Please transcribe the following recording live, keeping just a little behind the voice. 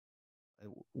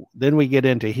Then we get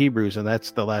into Hebrews, and that's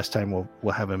the last time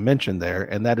we'll have him mentioned there.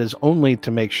 And that is only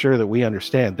to make sure that we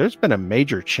understand there's been a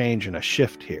major change and a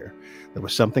shift here. There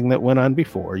was something that went on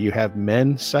before. You have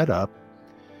men set up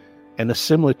and a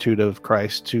similitude of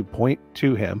Christ to point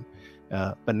to him.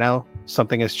 But now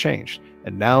something has changed.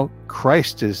 And now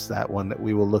Christ is that one that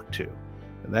we will look to.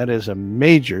 And that is a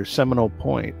major seminal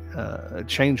point, a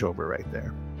changeover right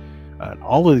there.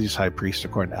 All of these high priests,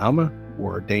 according to Alma,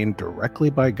 were ordained directly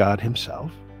by God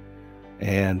himself.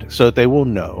 And so that they will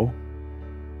know,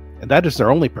 and that is their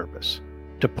only purpose,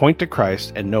 to point to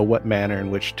Christ and know what manner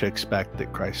in which to expect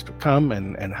that Christ will come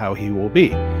and how he will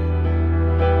be.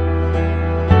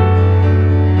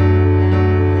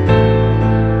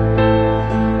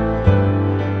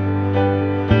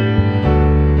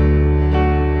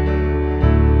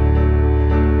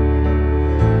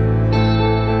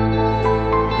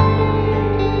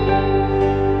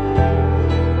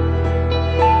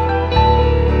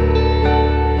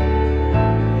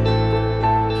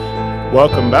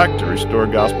 Welcome back to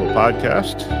Restored Gospel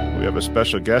Podcast. We have a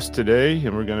special guest today,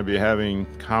 and we're going to be having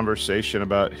conversation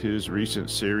about his recent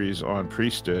series on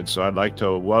priesthood. So I'd like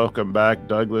to welcome back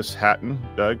Douglas Hatton.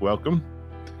 Doug, welcome.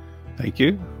 Thank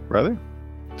you, brother.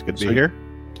 It's good to be here.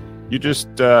 You just,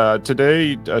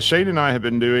 today, Shane and I have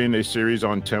been doing a series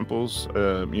on temples.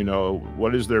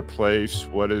 What is their place?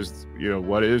 What is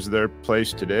their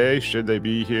place today? Should they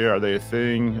be here? Are they a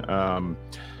thing?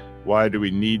 Why do we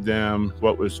need them?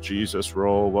 What was Jesus'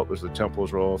 role? What was the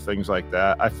temple's role? Things like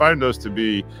that. I find those to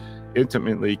be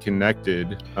intimately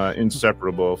connected,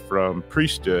 inseparable from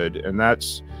priesthood. And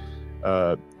that's,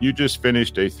 you just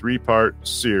finished a 3-part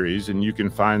series, and you can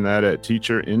find that at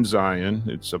Teacher in Zion.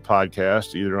 It's a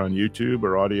podcast, either on YouTube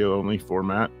or audio only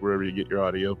format, wherever you get your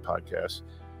audio podcasts.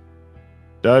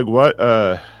 Doug,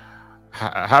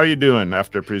 how are you doing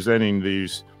after presenting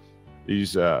these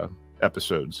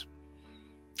episodes?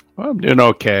 Well, I'm doing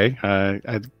okay.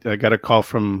 I got a call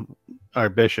from our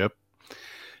bishop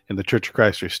in the Church of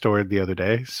Christ Restored the other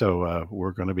day, so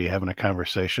we're going to be having a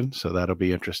conversation, so that'll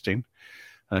be interesting.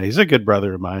 He's a good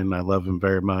brother of mine. I love him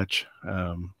very much.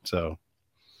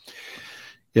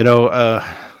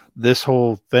 This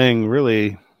whole thing,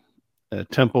 really,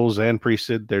 temples and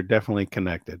priesthood, they're definitely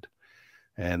connected.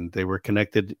 And they were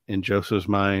connected in Joseph's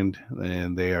mind,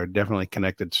 and they are definitely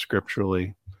connected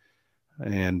scripturally.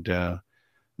 And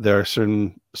there are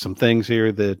some things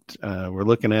here that we're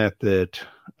looking at that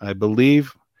I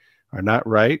believe are not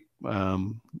right,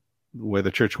 where the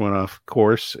church went off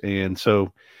course. And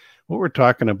so what we're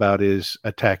talking about is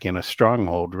attacking a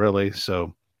stronghold, really.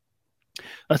 So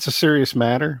that's a serious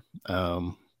matter.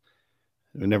 We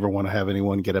never want to have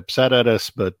anyone get upset at us,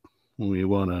 but we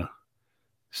want to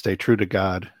stay true to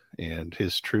God and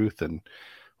his truth. And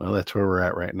well, that's where we're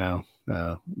at right now.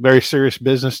 Very serious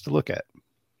business to look at.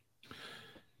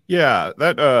 Yeah,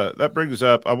 that brings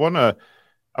up. I want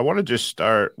to just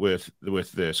start with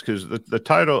this, because the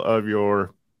title of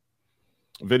your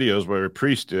videos were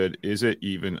priesthood. Is it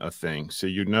even a thing? So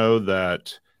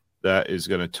that is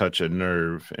going to touch a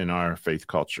nerve in our faith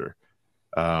culture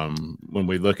when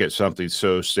we look at something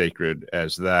so sacred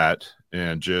as that,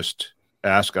 and just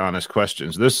ask honest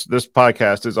questions. This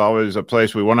podcast is always a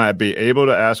place we want to be able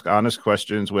to ask honest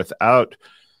questions without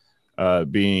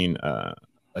being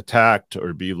attacked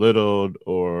or belittled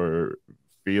or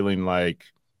feeling like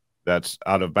that's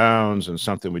out of bounds and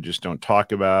something we just don't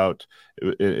talk about.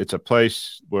 It's a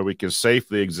place where we can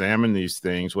safely examine these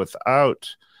things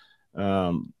without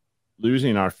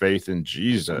losing our faith in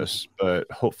Jesus, but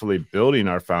hopefully building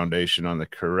our foundation on the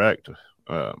correct,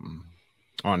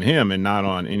 on him and not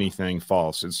on anything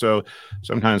false. And so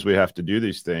sometimes we have to do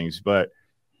these things, but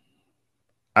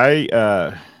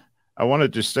I want to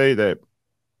just say that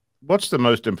what's the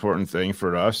most important thing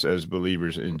for us as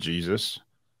believers in Jesus?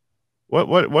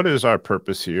 What is our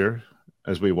purpose here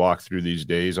as we walk through these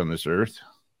days on this earth?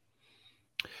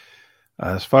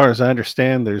 As far as I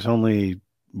understand, there's only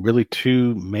really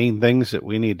 2 main things that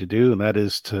we need to do, and that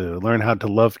is to learn how to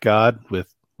love God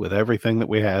with everything that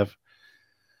we have,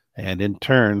 and in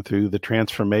turn, through the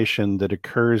transformation that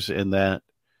occurs in that,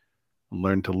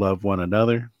 learn to love one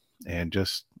another, and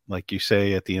just like you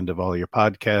say at the end of all your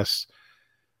podcasts,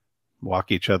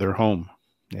 walk each other home,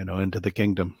 into the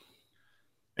kingdom.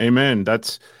 Amen.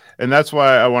 That's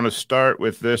why I want to start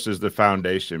with this as the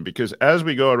foundation, because as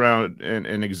we go around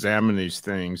and examine these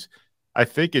things, I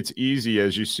think it's easy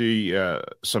as you see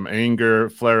some anger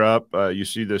flare up, you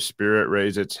see the spirit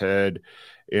raise its head,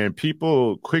 and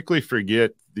people quickly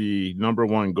forget the number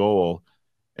one goal,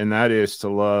 and that is to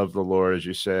love the Lord, as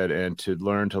you said, and to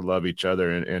learn to love each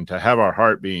other, and to have our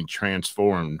heart being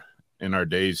transformed in our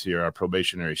days here, our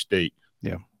probationary state.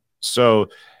 Yeah. So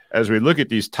as we look at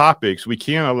these topics, we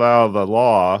can't allow the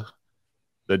law,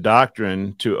 the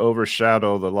doctrine, to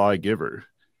overshadow the lawgiver.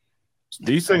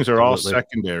 These things are all Absolutely.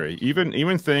 secondary.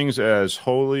 Even things as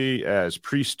holy as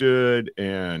priesthood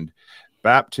and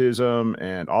baptism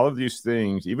and all of these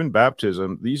things, even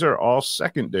baptism, these are all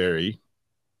secondary.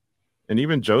 And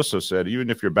even Joseph said, even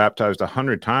if you're baptized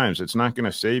 100 times, it's not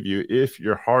going to save you if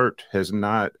your heart has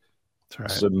not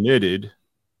submitted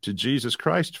to Jesus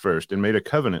Christ first and made a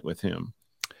covenant with him.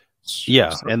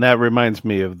 Yeah, and that reminds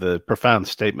me of the profound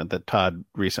statement that Todd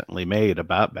recently made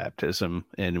about baptism.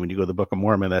 And when you go to the Book of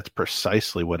Mormon, that's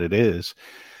precisely what it is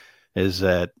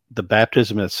that the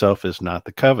baptism itself is not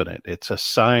the covenant. It's a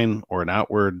sign or an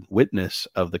outward witness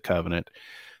of the covenant.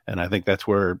 And I think that's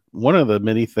where one of the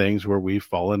many things where we've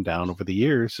fallen down over the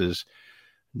years is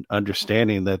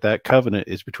understanding that that covenant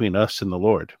is between us and the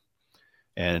Lord.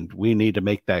 And we need to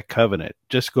make that covenant.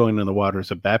 Just going in the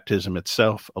waters of baptism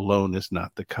itself alone is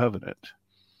not the covenant.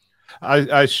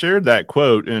 I shared that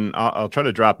quote, and I'll try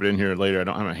to drop it in here later. I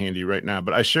don't have it handy right now,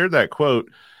 but I shared that quote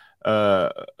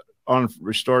on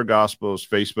Restored Gospel's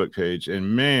Facebook page,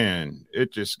 and man,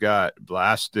 it just got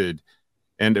blasted.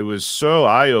 And it was so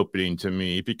eye-opening to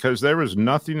me because there was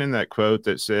nothing in that quote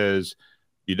that says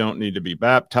you don't need to be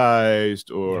baptized,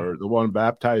 or the one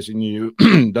baptizing you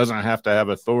doesn't have to have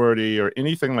authority or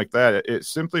anything like that. It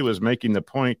simply was making the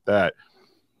point that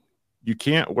you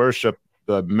can't worship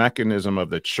the mechanism of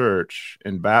the church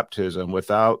in baptism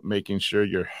without making sure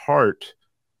your heart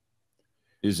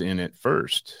is in it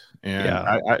first.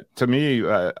 And to me,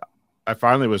 I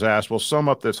finally was asked, well, sum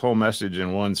up this whole message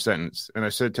in one sentence. And I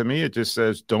said, to me, it just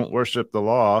says, don't worship the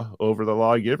law over the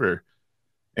lawgiver.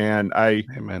 And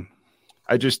Amen.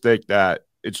 I just think that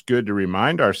it's good to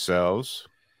remind ourselves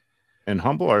and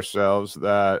humble ourselves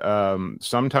that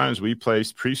sometimes we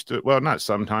place priesthood. Well, not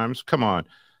sometimes. Come on.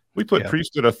 We put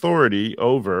priesthood authority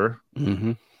over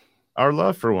our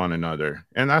love for one another.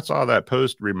 And that's all that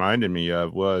post reminded me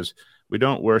of, was we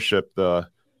don't worship the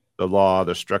law,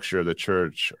 the structure of the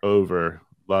church over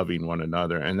loving one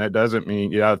another. And that doesn't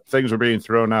mean, things are being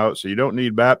thrown out. So you don't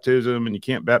need baptism and you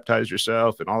can't baptize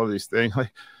yourself and all of these things.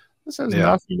 Like, this has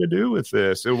nothing to do with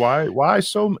this. And why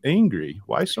so angry?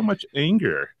 Why so much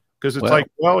anger? Because it's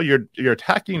you're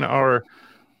attacking our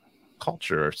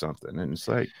culture or something. And it's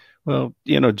like, well,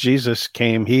 Jesus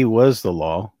came, he was the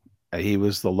law. He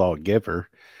was the lawgiver.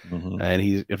 And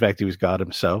in fact, he was God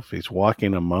himself. He's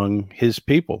walking among his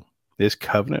people, his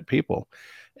covenant people.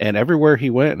 And everywhere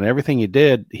he went and everything he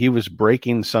did, he was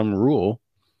breaking some rule.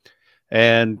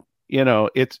 And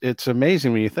it's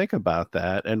amazing when you think about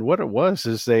that. And what it was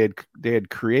is they had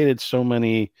created so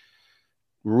many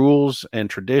rules and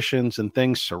traditions and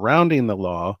things surrounding the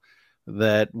law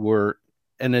that were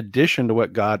in addition to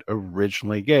what God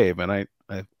originally gave. And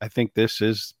I think this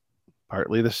is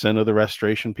partly the sin of the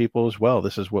Restoration people as well.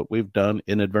 This is what we've done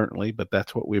inadvertently, but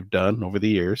that's what we've done over the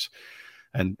years.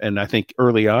 And I think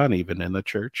early on, even in the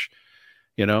church,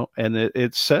 and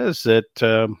it says that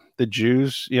the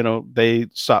Jews, they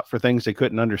sought for things they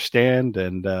couldn't understand.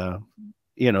 And,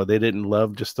 they didn't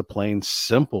love just the plain,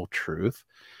 simple truth.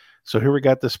 So here we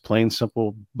got this plain,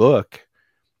 simple book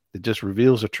that just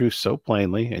reveals the truth so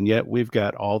plainly. And yet we've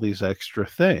got all these extra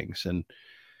things. And,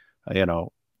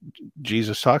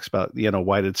 Jesus talks about,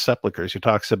 whited sepulchres. He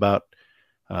talks about,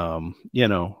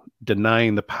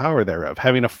 denying the power thereof,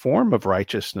 having a form of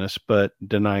righteousness, but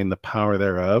denying the power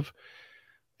thereof.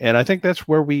 And I think that's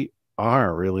where we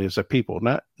are really as a people,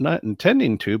 not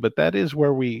intending to, but that is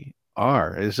where we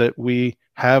are, is that we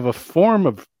have a form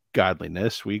of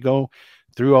godliness. We go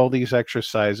through all these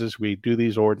exercises, we do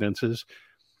these ordinances,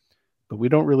 but we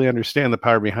don't really understand the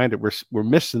power behind it. We're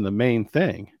missing the main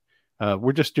thing.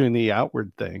 We're just doing the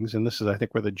outward things. And this is, I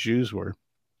think, where the Jews were.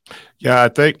 Yeah, I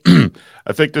think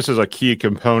I think this is a key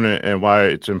component and why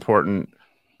it's important,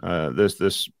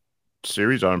 this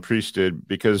series on priesthood,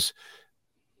 because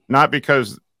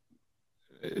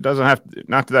it doesn't have,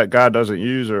 not that God doesn't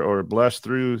use or bless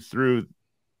through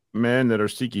men that are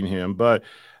seeking him, but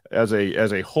as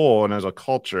a whole and as a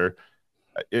culture,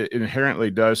 it inherently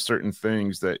does certain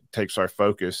things that takes our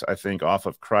focus, I think, off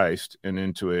of Christ and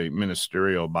into a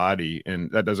ministerial body. And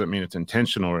that doesn't mean it's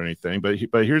intentional or anything, but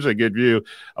here's a good view.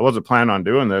 I wasn't planning on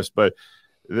doing this, but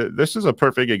this is a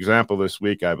perfect example this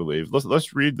week, I believe.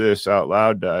 Let's read this out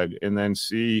loud, Doug, and then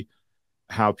see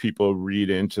how people read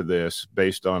into this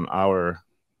based on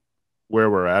where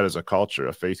we're at as a culture,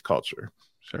 a faith culture.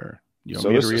 Sure. You want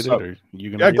me to read it, or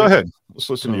you can? Yeah, go ahead. Let's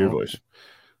listen to your voice.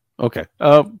 Okay.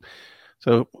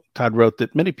 So Todd wrote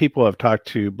that many people I've talked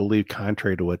to believe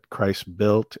contrary to what Christ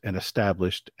built and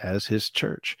established as his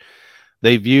church.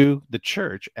 They view the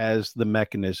church as the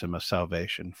mechanism of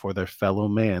salvation for their fellow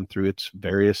man through its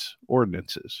various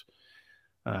ordinances.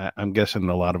 I'm guessing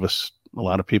a lot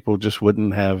of people just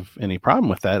wouldn't have any problem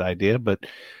with that idea, but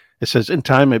it says in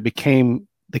time it became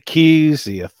the keys,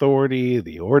 the authority,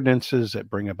 the ordinances that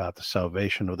bring about the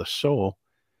salvation of the soul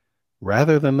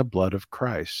rather than the blood of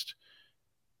Christ,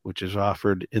 which is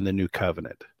offered in the new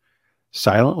covenant.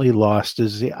 Silently lost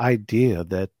is the idea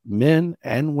that men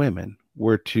and women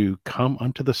were to come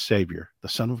unto the Savior, the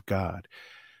Son of God,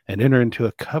 and enter into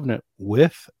a covenant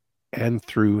with and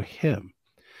through him.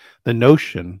 The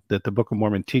notion that the Book of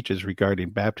Mormon teaches regarding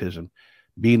baptism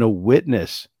being a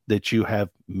witness that you have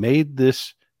made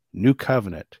this new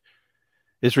covenant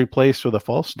is replaced with a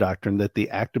false doctrine that the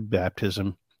act of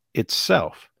baptism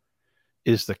itself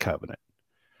is the covenant.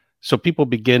 So people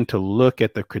begin to look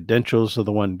at the credentials of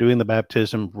the one doing the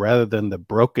baptism rather than the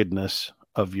brokenness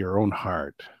of your own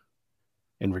heart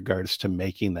in regards to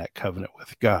making that covenant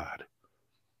with God.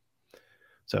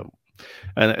 So,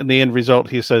 and the end result,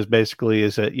 he says, basically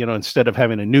is that, instead of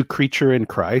having a new creature in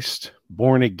Christ,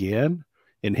 born again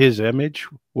in his image,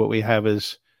 what we have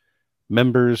is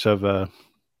members of a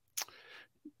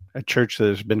church that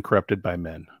has been corrupted by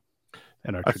men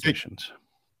and our traditions.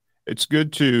 It's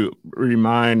good to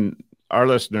remind our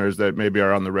listeners that maybe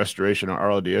are on the Restoration or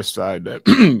RLDS side that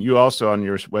you also on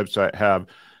your website have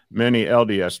many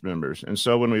LDS members. And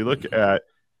so when we look at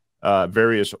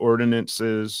various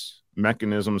ordinances,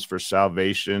 mechanisms for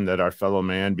salvation that our fellow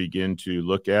man begin to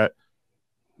look at,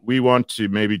 we want to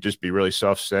maybe just be really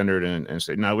self-centered and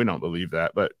say, no, we don't believe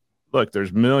that. But look,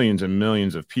 there's millions and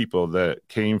millions of people that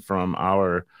came from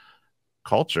our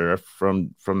culture,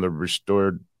 from the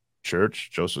restored church,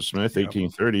 Joseph Smith,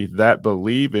 1830, that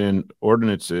believe in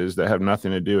ordinances that have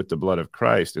nothing to do with the blood of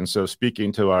Christ. And so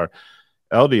speaking to our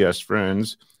LDS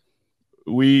friends,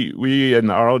 we in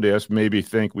the RLDS maybe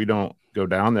think we don't go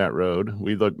down that road.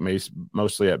 We look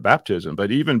mostly at baptism,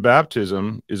 but even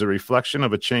baptism is a reflection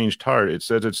of a changed heart. It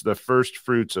says it's the first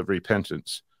fruits of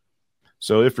repentance.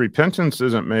 So if repentance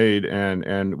isn't made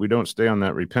and we don't stay on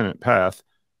that repentant path,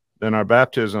 then our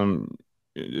baptism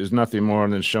is nothing more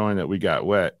than showing that we got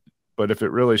wet. But if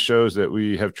it really shows that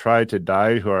we have tried to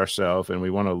die to ourselves and we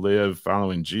want to live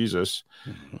following Jesus,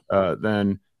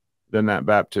 then that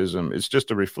baptism is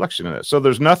just a reflection of that. So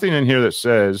there's nothing in here that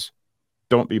says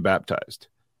don't be baptized.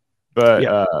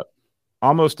 But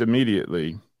almost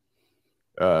immediately,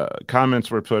 comments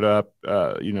were put up,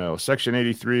 Section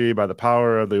 83, by the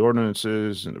power of the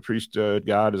ordinances and the priesthood,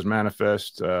 God is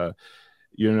manifest. Well,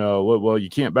 you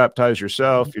can't baptize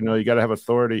yourself. You got to have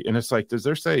authority. And it's like, does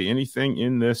there say anything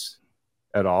in this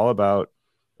at all about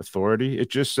authority? It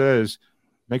just says,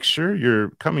 make sure you're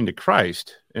coming to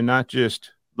Christ and not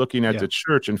just looking at the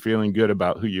church and feeling good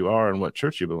about who you are and what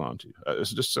church you belong to.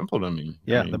 It's just simple to me.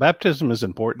 Yeah, the baptism is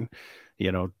important.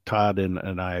 Todd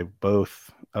and I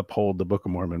both uphold the Book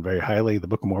of Mormon very highly. The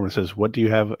Book of Mormon says, what do you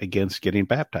have against getting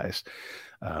baptized?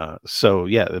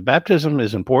 The baptism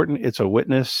is important. It's a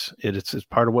witness. It's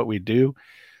part of what we do.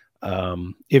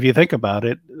 If you think about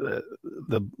it,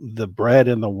 the bread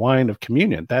and the wine of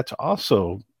communion, that's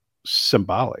also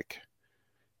symbolic.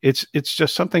 It's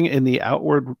just something in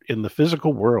the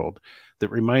physical world that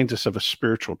reminds us of a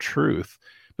spiritual truth,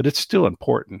 but it's still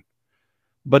important.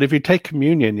 But if you take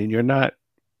communion and you're not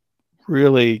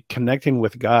really connecting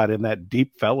with God in that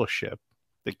deep fellowship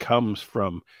that comes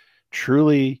from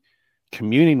truly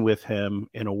communing with him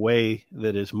in a way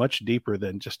that is much deeper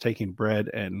than just taking bread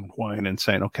and wine and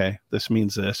saying, okay, this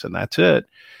means this and that's it,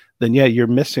 then you're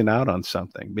missing out on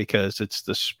something, because it's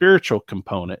the spiritual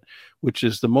component, which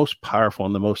is the most powerful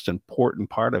and the most important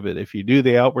part of it. If you do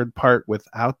the outward part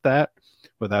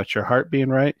without your heart being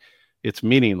right, it's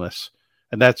meaningless.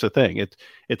 And that's the thing.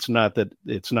 It's not that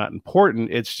it's not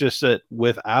important. It's just that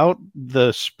without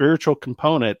the spiritual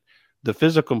component, the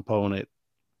physical component,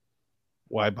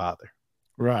 why bother?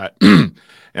 Right. And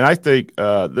I think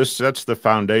this sets the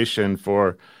foundation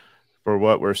for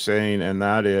what we're saying, and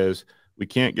that is we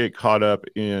can't get caught up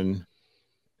in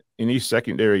any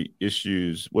secondary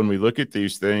issues. When we look at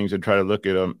these things and try to look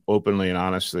at them openly and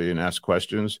honestly and ask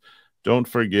questions, don't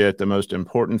forget the most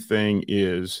important thing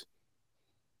is,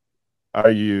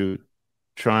 are you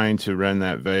trying to rend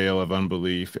that veil of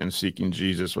unbelief and seeking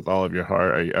Jesus with all of your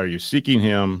heart? Are you seeking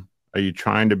him? Are you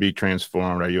trying to be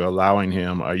transformed? Are you allowing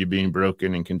him? Are you being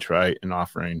broken and contrite and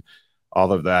offering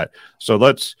all of that? So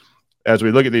as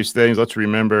we look at these things, let's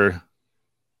remember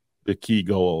the key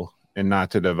goal and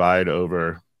not to divide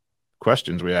over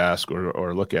questions we ask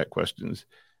or look at questions.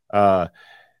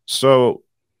 So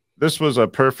this was a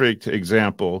perfect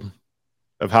example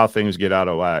of how things get out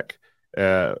of whack.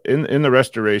 In the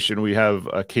restoration, we have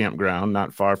a campground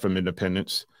not far from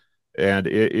Independence, and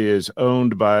it is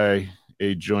owned by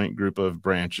a joint group of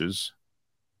branches.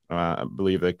 I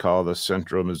believe they call the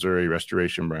Central Missouri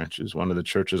Restoration Branches. One of the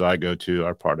churches I go to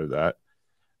are part of that.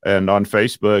 And on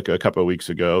Facebook a couple of weeks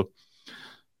ago,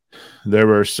 there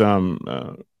were some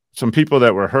people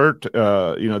that were hurt.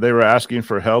 They were asking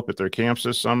for help at their camps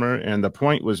this summer, and the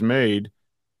point was made: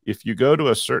 if you go to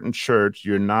a certain church,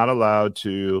 you're not allowed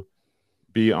to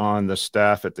be on the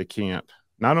staff at the camp.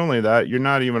 Not only that, you're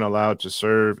not even allowed to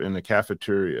serve in the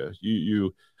cafeteria.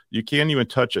 You can't even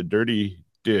touch a dirty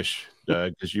dish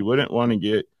because you wouldn't want to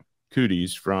get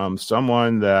cooties from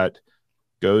someone that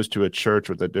goes to a church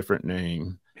with a different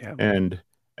name. Yeah.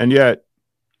 And yet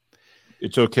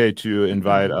it's okay to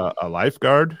invite a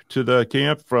lifeguard to the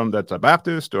camp that's a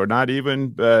Baptist or not even,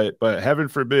 but heaven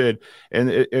forbid.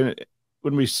 And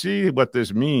when we see what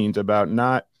this means about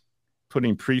not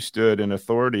putting priesthood and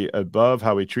authority above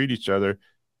how we treat each other,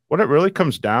 what it really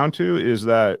comes down to is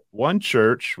that one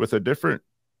church with a different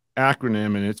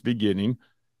acronym in its beginning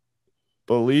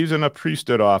believes in a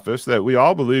priesthood office that we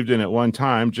all believed in at one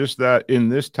time, just that in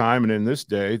this time and in this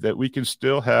day that we can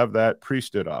still have that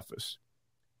priesthood office.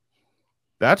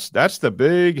 That's the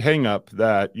big hang up,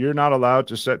 that you're not allowed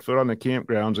to set foot on the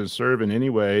campgrounds and serve in any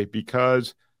way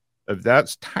because of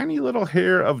that tiny little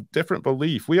hair of different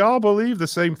belief. We all believe the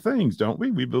same things, don't we?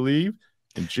 We believe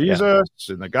in Jesus,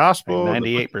 in the gospel.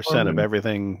 98% of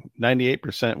everything,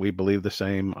 98% we believe the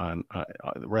same. On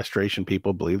restoration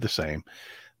people believe the same.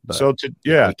 But so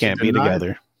we can't be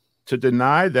together. To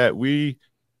deny that we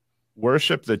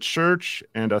worship the church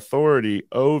and authority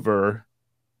over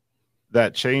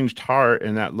that changed heart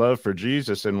and that love for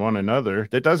Jesus and one another,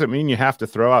 that doesn't mean you have to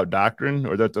throw out doctrine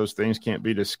or that those things can't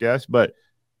be discussed. But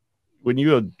when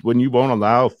you won't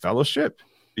allow fellowship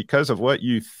because of what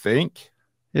you think,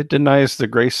 it denies the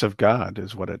grace of God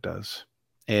is what it does.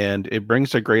 And it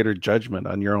brings a greater judgment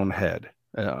on your own head.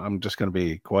 I'm just going to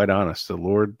be quite honest. The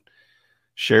Lord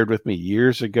shared with me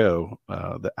years ago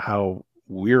that how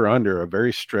we're under a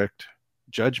very strict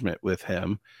judgment with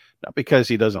him, not because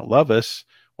he doesn't love us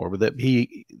or that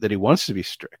he wants to be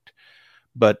strict,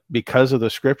 but because of the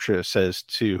scripture. It says,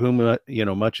 to whom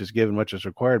much is given, much is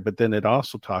required. But then it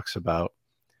also talks about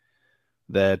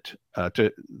that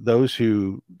to those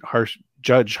who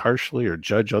judge harshly or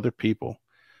judge other people,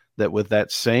 that with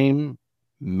that same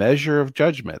measure of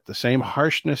judgment, the same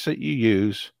harshness that you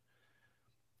use,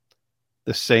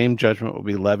 the same judgment will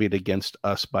be levied against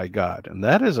us by God. And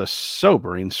that is a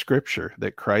sobering scripture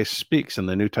that Christ speaks in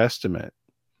the New Testament.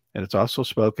 And it's also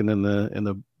spoken in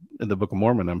the Book of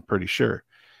Mormon, I'm pretty sure.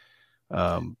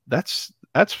 That's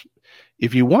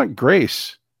if you want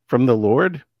grace from the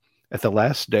Lord at the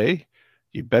last day,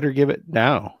 you better give it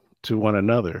now to one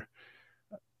another.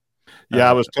 Yeah,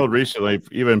 I was told recently,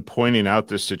 even pointing out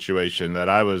this situation, that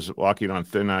I was walking on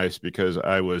thin ice because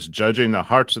I was judging the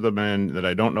hearts of the men, that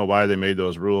I don't know why they made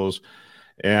those rules.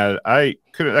 And that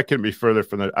couldn't be further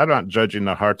from I'm not judging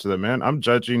the hearts of the men. I'm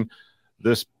judging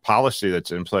this policy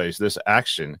that's in place, this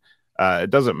action. It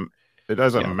doesn't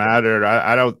matter.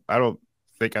 I don't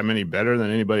think I'm any better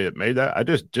than anybody that made that. I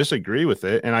just disagree with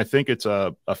it. And I think it's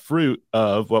a fruit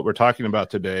of what we're talking about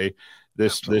today,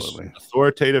 this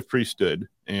authoritative priesthood.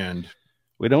 And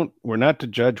we're not to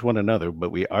judge one another,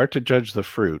 but we are to judge the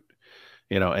fruit,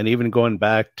 and even going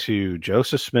back to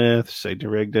Joseph Smith, Sidney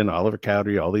Rigdon, Oliver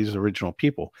Cowdery, all these original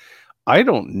people, I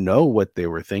don't know what they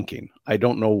were thinking. I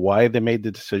don't know why they made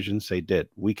the decisions they did.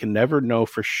 We can never know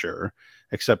for sure,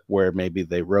 except where maybe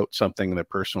they wrote something in their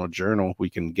personal journal. We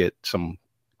can get some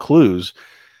clues,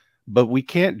 but we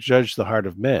can't judge the heart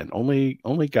of men.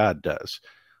 Only God does.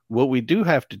 What we do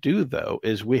have to do, though,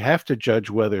 is we have to judge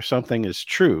whether something is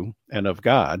true and of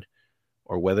God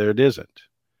or whether it isn't.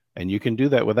 And you can do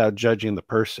that without judging the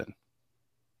person.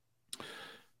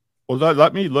 Well,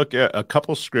 let me look at a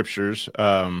couple scriptures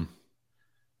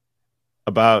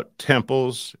about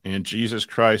temples and Jesus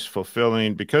Christ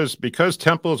fulfilling, because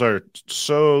temples are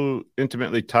so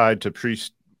intimately tied to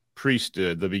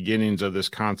priesthood, the beginnings of this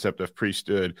concept of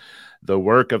priesthood, the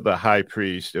work of the high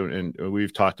priest. And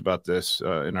we've talked about this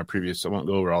in our previous, I won't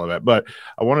go over all of that, but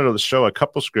I wanted to show a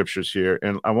couple scriptures here.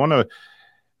 And I want to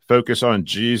focus on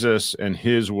Jesus and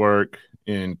his work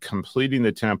in completing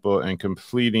the temple and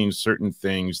completing certain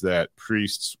things that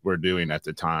priests were doing at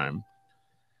the time.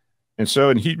 And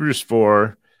so in Hebrews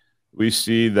 4, we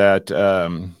see that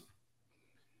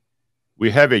we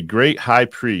have a great high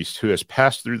priest who has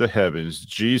passed through the heavens,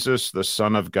 Jesus, the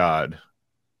Son of God.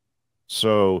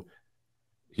 So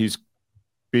he's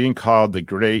being called the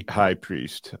great high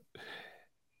priest.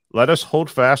 Let us hold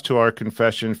fast to our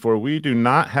confession, for we do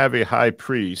not have a high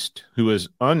priest who is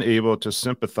unable to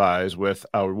sympathize with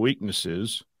our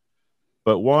weaknesses,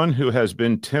 but one who has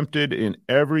been tempted in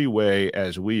every way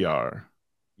as we are,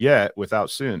 yet without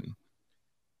sin.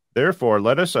 Therefore,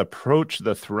 let us approach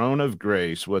the throne of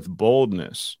grace with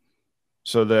boldness,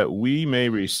 so that we may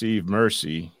receive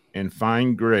mercy and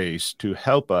find grace to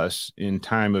help us in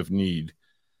time of need.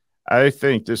 I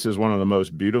think this is one of the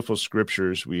most beautiful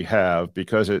scriptures we have,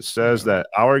 because it says that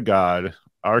our God,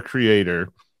 our Creator,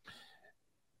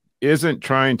 isn't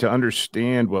trying to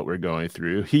understand what we're going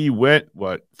through. He went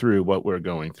through what we're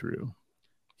going through.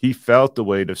 He felt the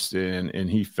weight of sin, and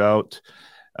he felt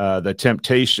the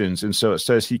temptations. And so it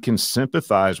says he can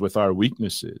sympathize with our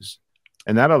weaknesses.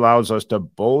 And that allows us to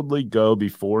boldly go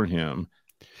before him,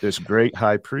 this great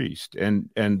high priest. And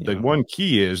the one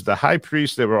key is the high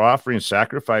priests that were offering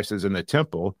sacrifices in the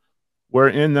temple were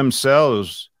in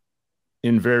themselves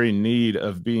in very need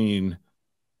of being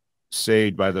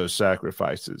saved by those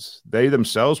sacrifices. They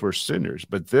themselves were sinners,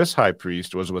 but this high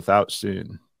priest was without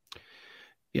sin.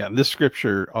 Yeah, this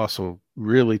scripture also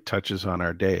really touches on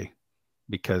our day,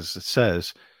 because it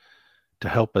says to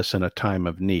help us in a time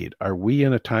of need. Are we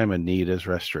in a time of need as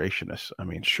restorationists? I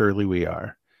mean, surely we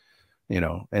are,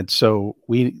 and so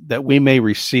that we may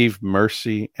receive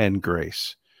mercy and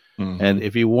grace. Mm-hmm. And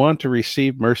if you want to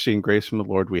receive mercy and grace from the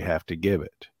Lord, we have to give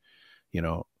it.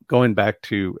 Going back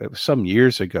to some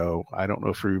years ago, I don't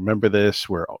know if you remember this,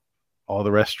 where all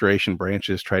the restoration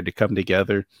branches tried to come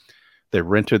together. They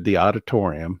rented the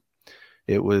auditorium.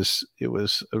 It was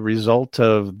a result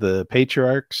of the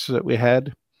patriarchs that we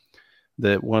had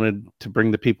that wanted to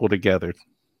bring the people together.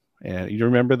 And you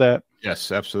remember that?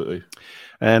 Yes, absolutely.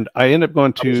 And I ended up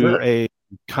going to a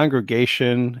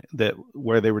congregation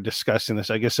where they were discussing this.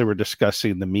 I guess they were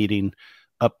discussing the meeting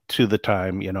up to the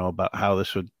time, about how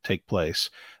this would take place.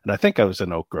 And I think I was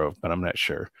in Oak Grove, but I'm not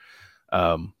sure.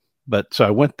 But so I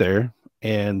went there,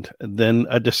 and then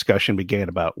a discussion began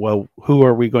about, well, who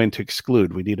are we going to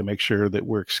exclude? We need to make sure that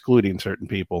we're excluding certain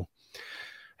people.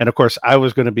 And of course, I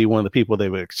was going to be one of the people they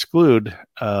would exclude,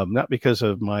 not because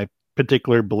of my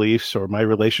particular beliefs or my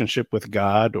relationship with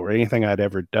God or anything I'd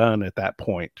ever done at that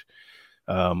point.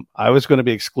 I was going to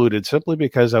be excluded simply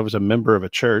because I was a member of a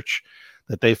church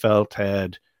that they felt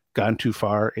had gone too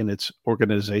far in its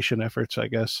organization efforts, I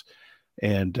guess.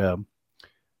 And,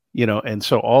 and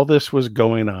so all this was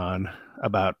going on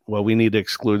about, well, we need to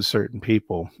exclude certain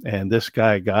people. And this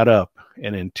guy got up,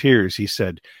 and in tears, he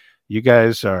said, you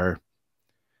guys are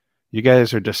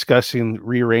discussing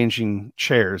rearranging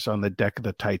chairs on the deck of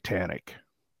the Titanic.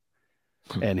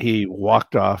 And he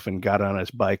walked off and got on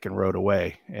his bike and rode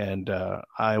away. And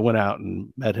I went out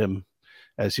and met him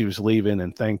as he was leaving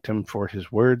and thanked him for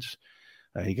his words.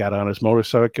 He got on his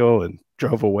motorcycle and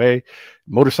drove away.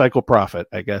 Motorcycle prophet,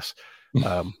 I guess.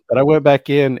 But I went back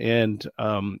in, and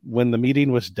when the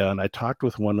meeting was done, I talked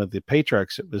with one of the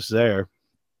patriarchs that was there.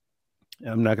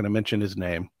 I'm not going to mention his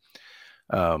name.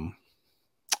 And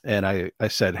I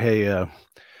said, hey,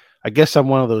 I guess I'm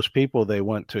one of those people they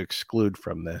want to exclude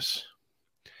from this.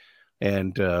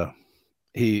 And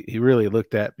he really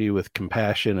looked at me with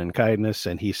compassion and kindness,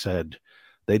 and he said,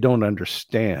 they don't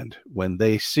understand. When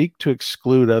they seek to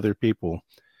exclude other people,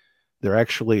 they're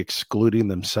actually excluding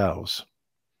themselves.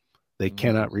 They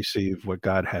cannot receive what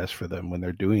God has for them when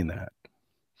they're doing that.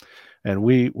 And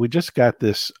we just got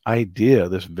this idea,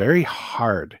 this very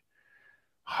hard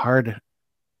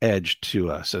edge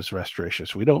to us as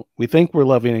restorationists. We think we're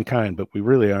loving and kind, but we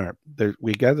really aren't.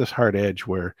 We got this hard edge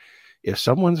where if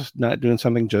someone's not doing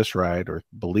something just right or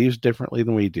believes differently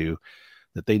than we do,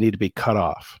 that they need to be cut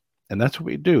off. And that's what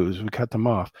we do, is we cut them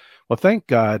off. Well, thank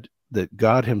God that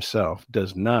God himself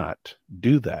does not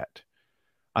do that.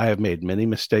 I have made many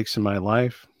mistakes in my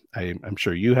life. I'm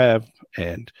sure you have,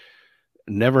 and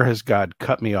never has God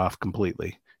cut me off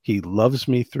completely. He loves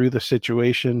me through the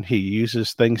situation. He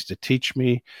uses things to teach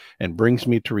me and brings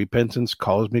me to repentance,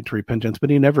 calls me to repentance, but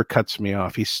he never cuts me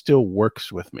off. He still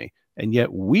works with me. And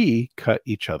yet we cut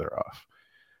each other off.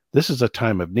 This is a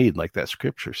time of need, like that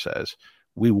scripture says.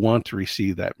 We want to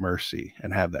receive that mercy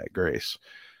and have that grace.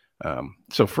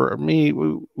 So for me,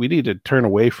 we need to turn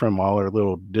away from all our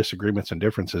little disagreements and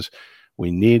differences. We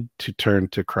need to turn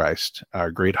to Christ,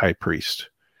 our great high priest.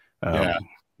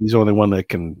 He's the only one that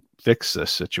can fix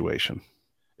this situation.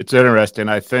 It's interesting.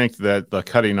 I think that the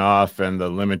cutting off and the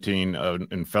limiting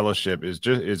in fellowship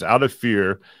is out of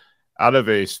fear, out of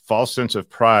a false sense of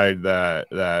pride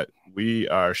that we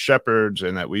are shepherds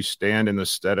and that we stand in the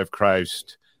stead of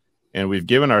Christ. And we've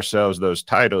given ourselves those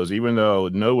titles, even though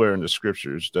nowhere in the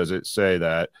scriptures does it say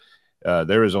that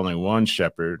there is only one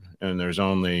shepherd and there's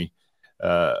only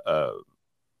well,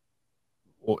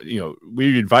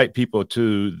 we invite people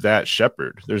to that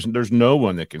shepherd. There's no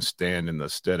one that can stand in the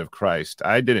stead of Christ.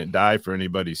 I didn't die for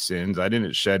anybody's sins. I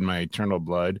didn't shed my eternal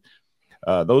blood.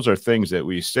 Those are things that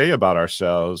we say about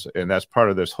ourselves, and that's part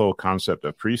of this whole concept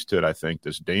of priesthood, I think,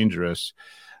 that's dangerous,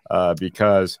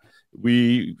 because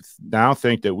we now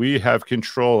think that we have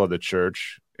control of the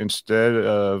church instead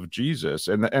of Jesus.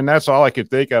 And that's all I could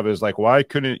think of is like, why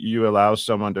couldn't you allow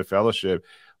someone to fellowship?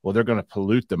 Well, they're going to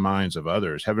pollute the minds of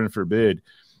others. Heaven forbid,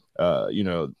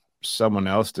 someone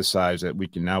else decides that we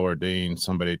can now ordain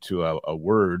somebody to a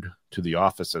word to the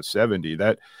office of 70.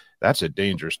 That's a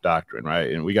dangerous doctrine,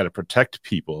 right? And we got to protect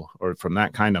people or from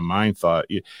that kind of mind thought.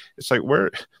 It's like, where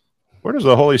does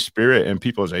the Holy Spirit and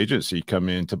people's agency come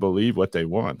in to believe what they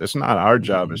want? That's not our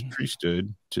job as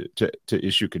priesthood to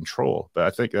issue control. But I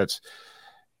think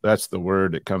that's the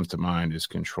word that comes to mind is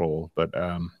control. But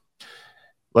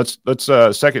let's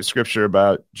second scripture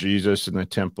about Jesus in the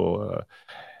temple.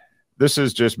 This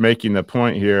is just making the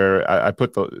point here. I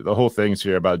put the whole things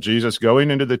here about Jesus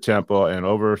going into the temple and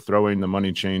overthrowing the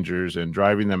money changers and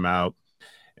driving them out.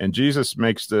 And Jesus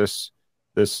makes this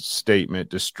statement,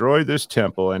 destroy this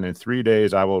temple, and in 3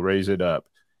 days I will raise it up.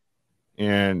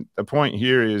 And the point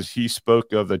here is he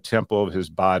spoke of the temple of his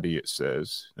body, it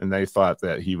says, and they thought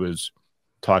that he was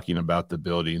talking about the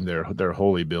building, their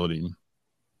holy building.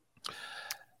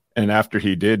 And after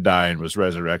he did die and was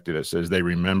resurrected, it says they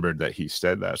remembered that he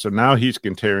said that. So now he's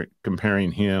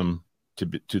comparing him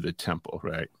to the temple,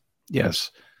 right?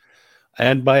 Yes.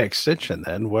 And by extension,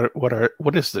 then,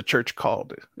 what is the church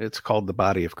called? It's called the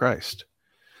body of Christ.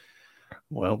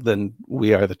 Well, then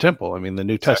we are the temple. I mean, the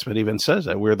New Testament even says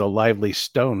that we're the lively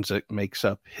stones that makes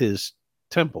up his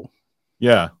temple.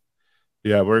 Yeah.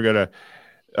 We're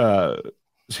gonna.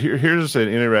 Here's an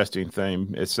interesting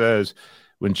thing. It says,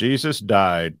 when Jesus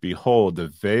died, behold, the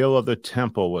veil of the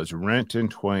temple was rent in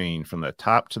twain from the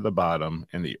top to the bottom,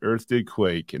 and the earth did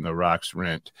quake, and the rocks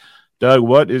rent. Doug,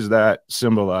 what does that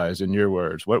symbolize in your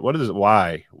words? What is it?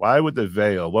 Why would the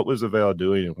veil? What was the veil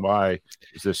doing, and why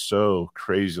is this so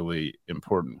crazily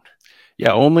important?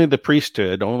 Yeah, only the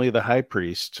priesthood, only the high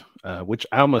priest, which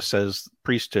Alma says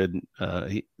priesthood.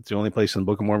 It's the only place in the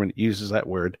Book of Mormon that uses that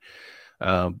word.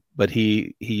 But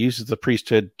he uses the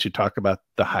priesthood to talk about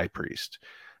the high priest,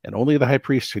 and only the high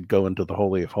priest could go into the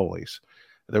Holy of Holies.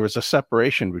 There was a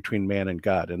separation between man and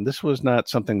God, and this was not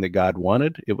something that God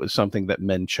wanted. It was something that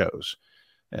men chose.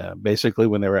 Basically,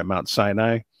 when they were at Mount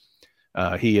Sinai,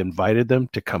 he invited them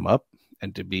to come up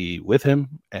and to be with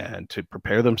him and to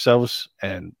prepare themselves.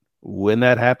 And when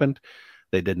that happened,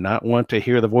 they did not want to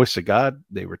hear the voice of God.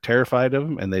 They were terrified of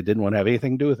him, and they didn't want to have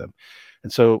anything to do with him.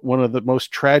 And so one of the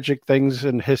most tragic things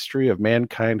in history of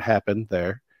mankind happened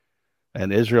there.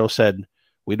 And Israel said,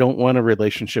 we don't want a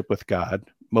relationship with God.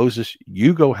 Moses,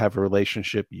 you go have a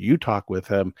relationship. You talk with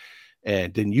him.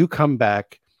 And then you come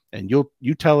back and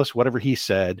you tell us whatever he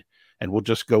said, and we'll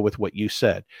just go with what you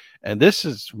said. And this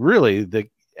is really the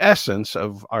essence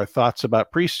of our thoughts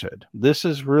about priesthood. This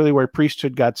is really where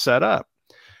priesthood got set up.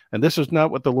 And this is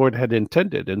not what the Lord had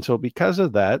intended. And so because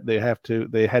of that, they had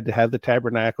to have the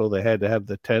tabernacle. They had to have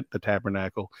the tent, the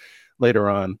tabernacle. Later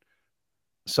on,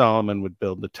 Solomon would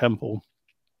build the temple.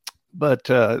 But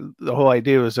the whole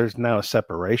idea was there's now a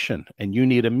separation, and you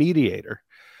need a mediator.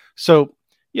 So,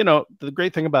 the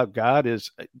great thing about God is,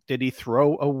 did he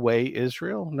throw away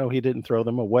Israel? No, he didn't throw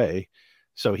them away.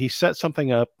 So he set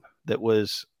something up that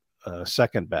was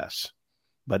second best.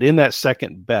 But in that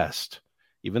second best,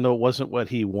 even though it wasn't what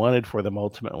he wanted for them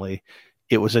ultimately,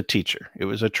 it was a teacher. It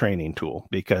was a training tool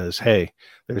because, hey,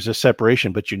 there's a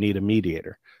separation, but you need a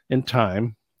mediator. In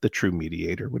time, the true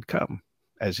mediator would come,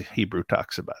 as Hebrew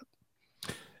talks about.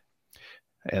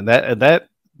 And that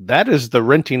is the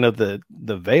renting of the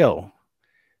veil.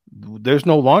 There's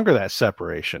no longer that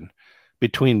separation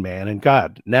between man and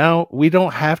God. Now we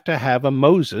don't have to have a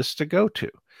Moses to go to.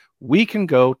 We can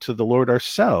go to the Lord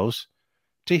ourselves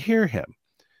to hear him.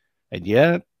 And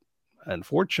yet,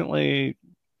 unfortunately,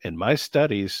 in my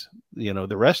studies,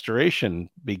 the restoration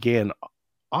began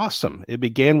awesome. It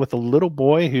began with a little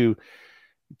boy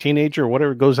teenager or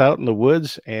whatever, goes out in the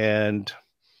woods and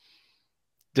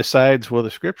decides, well,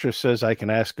 the scripture says I can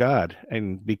ask God.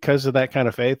 And because of that kind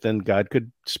of faith, then God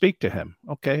could speak to him.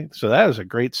 Okay, so that was a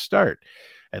great start.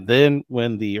 And then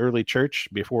when the early church,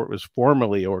 before it was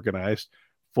formally organized,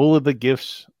 full of the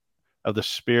gifts of the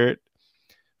Spirit,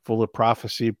 full of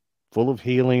prophecy, full of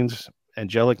healings,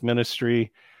 angelic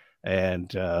ministry, and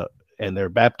they're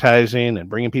baptizing and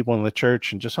bringing people in the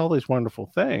church and just all these wonderful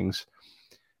things.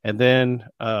 And then,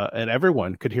 and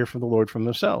everyone could hear from the Lord from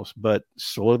themselves. But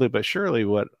slowly but surely,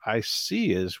 what I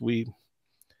see is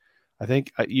I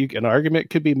think an argument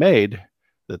could be made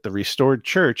that the restored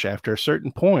church, after a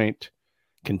certain point,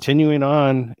 continuing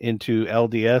on into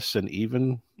LDS and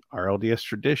even our LDS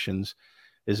traditions,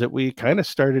 is that we kind of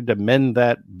started to mend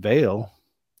that veil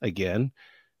again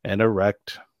and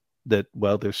erect that,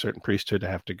 well, there's certain priesthood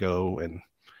have to go and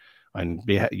on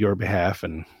your behalf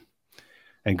and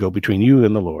go between you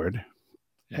and the Lord.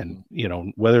 And,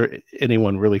 whether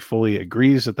anyone really fully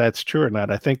agrees that that's true or not,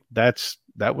 I think that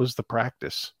was the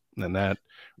practice. And that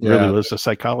really was the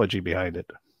psychology behind it.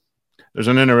 There's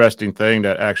an interesting thing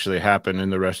that actually happened in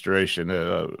the restoration.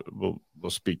 We'll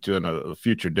speak to in a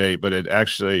future date, but it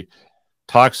actually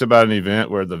talks about an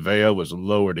event where the veil was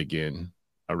lowered again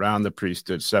around the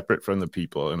priesthood, separate from the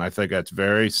people. And I think that's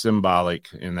very symbolic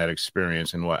in that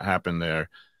experience and what happened there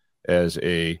as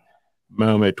a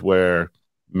moment where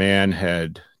man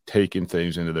had taken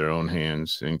things into their own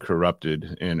hands and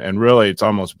corrupted. And really, it's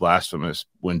almost blasphemous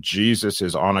when Jesus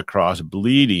is on a cross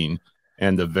bleeding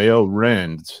and the veil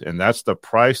rends. And that's the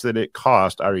price that it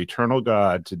cost our eternal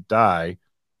God to die,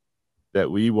 that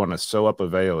we want to sew up a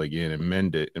veil again and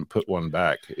mend it and put one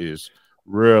back is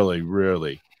really,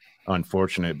 really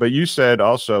unfortunate. But you said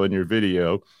also in your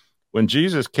video, when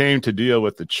Jesus came to deal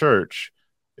with the church,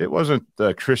 it wasn't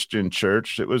the Christian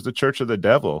church, it was the church of the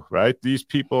devil, right? These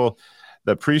people,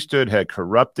 the priesthood had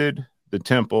corrupted the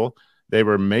temple. They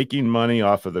were making money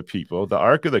off of the people. The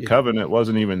Ark of the Covenant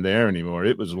wasn't even there anymore.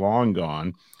 It was long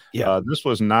gone. This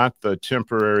was not the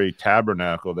temporary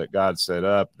tabernacle that God set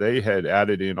up. They had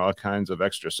added in all kinds of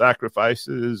extra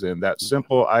sacrifices, and that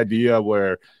simple idea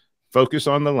where focus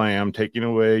on the lamb, taking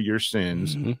away your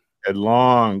sins, had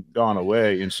long gone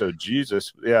away. And so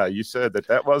Jesus, you said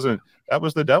that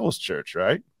was the devil's church,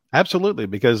 right? Absolutely,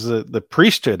 because the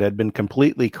priesthood had been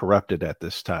completely corrupted at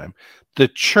this time. The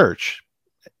church,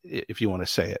 if you want to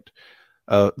say it,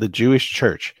 the Jewish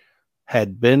church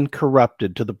had been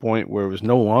corrupted to the point where it was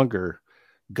no longer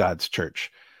God's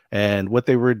church. And what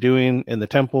they were doing in the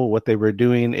temple, what they were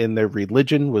doing in their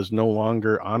religion was no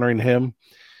longer honoring him.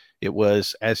 It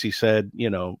was, as he said,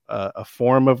 a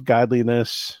form of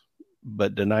godliness,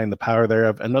 but denying the power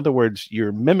thereof. In other words,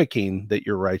 you're mimicking that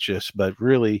you're righteous, but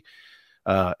really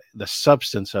the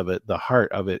substance of it, the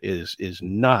heart of it is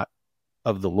not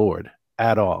of the Lord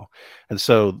at all. And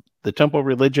so the temple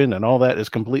religion and all that is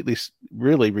completely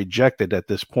really rejected at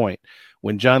this point.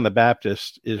 When John the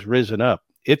Baptist is risen up,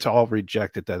 it's all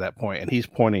rejected at that point, and he's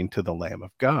pointing to the Lamb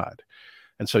of God.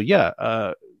 And so,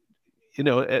 that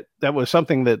was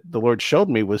something that the Lord showed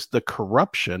me, was the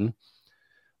corruption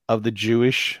of the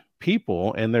Jewish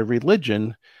people and their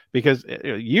religion. Because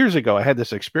years ago, I had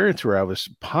this experience where I was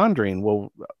pondering,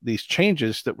 well, these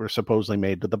changes that were supposedly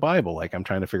made to the Bible, like I'm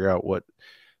trying to figure out what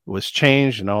was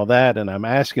changed and all that. And I'm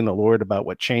asking the Lord about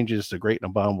what changes the great and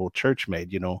abominable church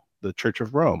made, the Church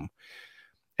of Rome.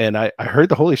 And I heard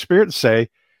the Holy Spirit say,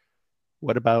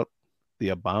 what about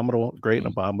the great and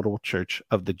abominable church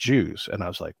of the Jews? And I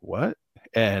was like, what?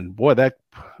 And boy,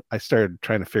 I started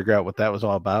trying to figure out what that was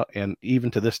all about. And even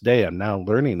to this day, I'm now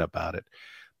learning about it,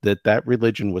 that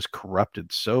religion was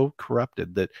corrupted, so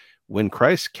corrupted that when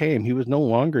Christ came, he was no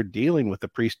longer dealing with the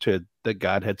priesthood that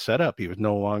God had set up. He was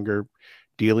no longer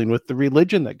dealing with the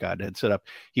religion that God had set up.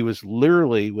 He was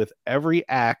literally, with every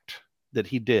act that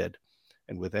he did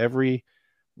and with every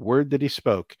word that he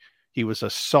spoke, he was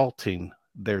assaulting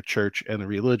their church and the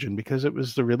religion, because it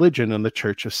was the religion and the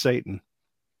church of Satan.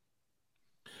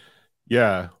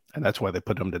 Yeah. And that's why they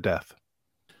put him to death.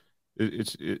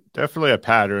 It's definitely a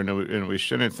pattern, and we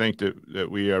shouldn't think that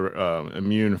we are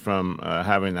immune from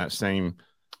having that same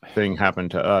thing happen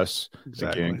to us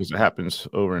again, because it happens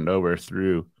over and over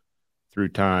through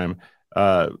time.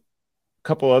 A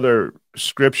couple other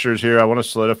scriptures here. I want to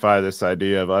solidify this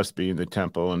idea of us being the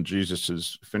temple and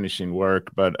Jesus's finishing work.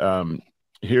 But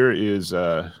here is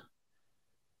pull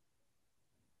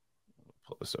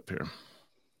this up here.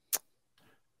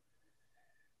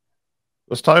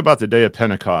 Let's talk about the day of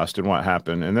Pentecost and what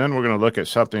happened. And then we're going to look at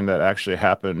something that actually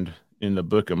happened in the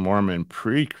Book of Mormon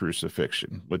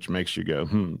pre-crucifixion, which makes you go,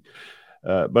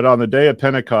 But on the day of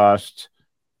Pentecost,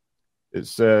 it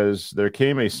says, there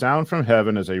came a sound from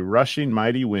heaven as a rushing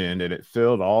mighty wind, and it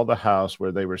filled all the house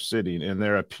where they were sitting. And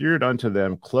there appeared unto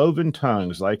them cloven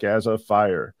tongues like as of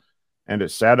fire, and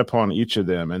it sat upon each of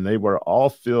them. And they were all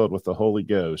filled with the Holy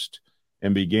Ghost,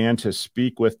 and began to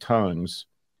speak with tongues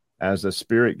as the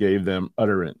Spirit gave them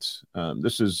utterance.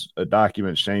 This is a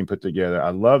document Shane put together. I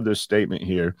love this statement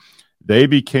here. They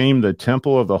became the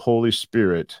temple of the Holy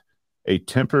Spirit, a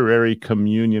temporary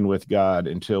communion with God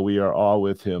until we are all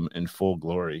with him in full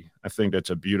glory. I think that's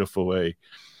a beautiful way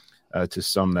to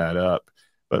sum that up.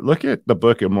 But look at the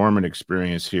Book of Mormon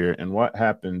experience here and what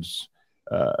happens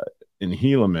uh, in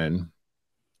Helaman.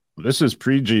 This is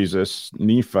pre-Jesus,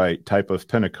 Nephite type of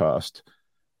Pentecost.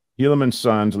 Helaman's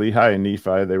sons, Lehi and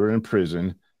Nephi, they were in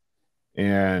prison,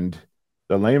 and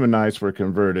the Lamanites were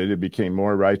converted. It became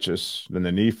more righteous than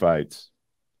the Nephites.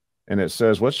 And it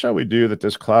says, what shall we do that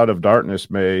this cloud of darkness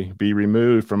may be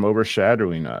removed from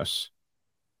overshadowing us?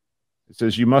 It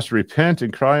says, you must repent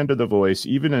and cry unto the voice,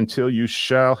 even until you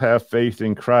shall have faith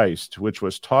in Christ, which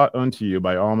was taught unto you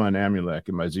by Alma and Amulek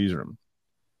and by Zeezrom.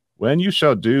 When you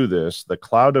shall do this, the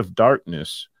cloud of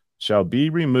darkness shall be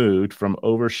removed from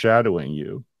overshadowing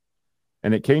you.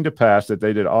 And it came to pass that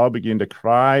they did all begin to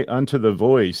cry unto the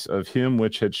voice of him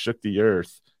which had shook the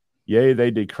earth. Yea, they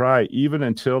did cry even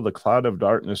until the cloud of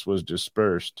darkness was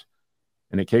dispersed.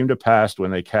 And it came to pass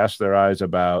when they cast their eyes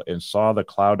about and saw the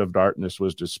cloud of darkness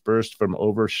was dispersed from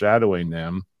overshadowing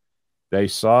them, they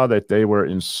saw that they were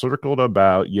encircled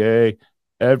about, yea,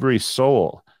 every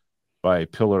soul by a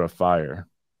pillar of fire.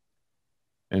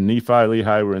 And Nephi,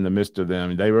 Lehi were in the midst of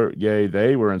them. They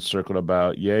were encircled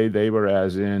about, yea, they were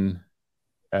as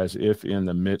if in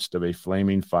the midst of a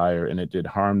flaming fire, and it did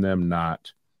harm them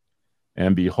not.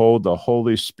 And behold, the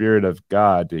Holy Spirit of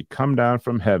God did come down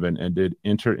from heaven and did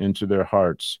enter into their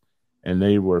hearts, and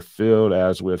they were filled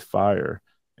as with fire,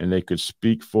 and they could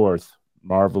speak forth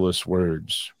marvelous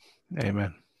words.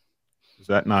 Amen. Is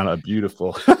that not a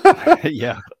beautiful?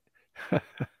 Yeah.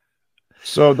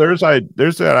 So there's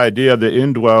that idea of the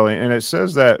indwelling, and it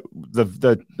says that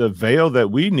the veil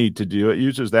that we need to do, it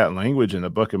uses that language in the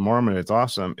Book of Mormon. It's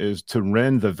awesome, is to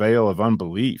rend the veil of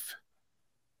unbelief,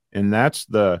 and that's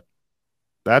the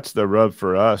rub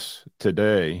for us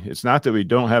today. It's not that we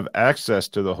don't have access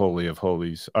to the Holy of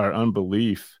Holies. Our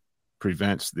unbelief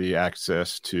prevents the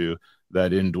access to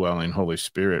that indwelling Holy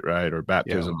Spirit, right? Or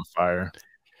baptism of fire.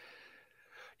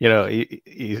 You know,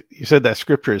 you said that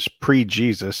scripture is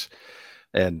pre-Jesus.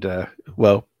 And,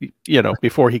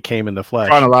 before he came in the flesh.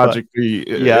 Chronologically,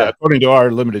 according to our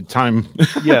limited time.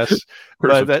 Yes.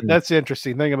 But that's the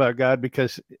interesting thing about God,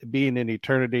 because being in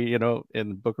eternity, in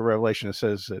the book of Revelation, it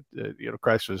says that,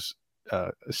 Christ was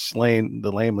slain,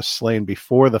 the Lamb was slain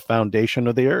before the foundation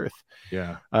of the earth.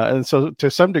 Yeah. And so to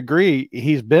some degree,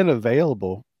 he's been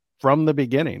available from the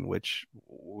beginning, which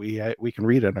we can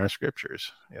read in our scriptures.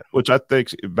 Yeah. Which I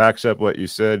think backs up what you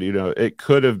said. It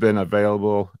could have been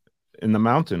available in the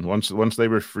mountain. Once they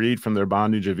were freed from their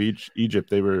bondage of Egypt,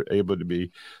 they were able to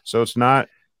be. So it's not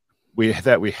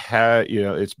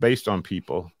it's based on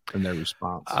people and their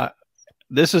response.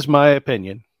 This is my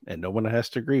opinion, and no one has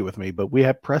to agree with me, but we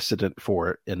have precedent for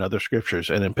it in other scriptures,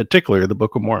 and in particular the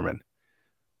Book of Mormon.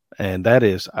 And that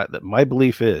is, my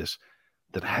belief is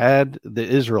that had the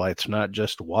Israelites not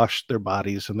just washed their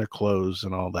bodies and their clothes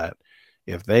and all that,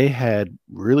 if they had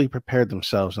really prepared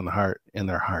themselves in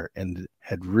their heart and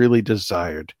had really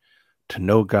desired to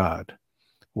know God,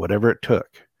 whatever it took,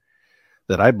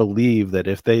 that I believe that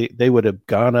if they would have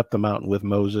gone up the mountain with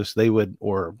Moses,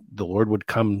 or the Lord would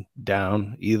come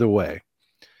down, either way.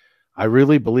 I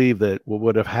really believe that what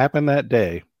would have happened that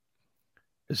day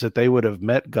is that they would have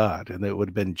met God, and it would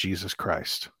have been Jesus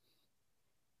Christ,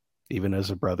 even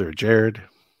as a brother of Jared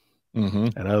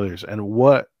and others. And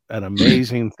what an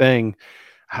amazing thing.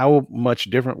 How much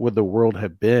different would the world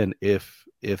have been if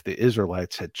the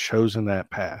Israelites had chosen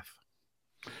that path?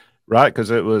 Right,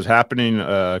 because it was happening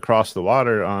across the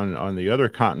water on the other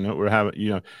continent. We're having,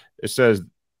 it says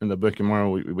in the Book of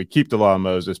Mormon, we keep the law of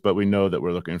Moses, but we know that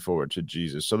we're looking forward to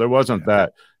Jesus. So there wasn't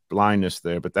that blindness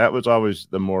there, but that was always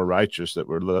the more righteous that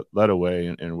were led away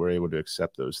and were able to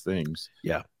accept those things.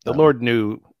 Yeah, the Lord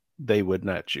knew they would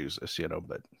not choose us,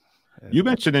 but. You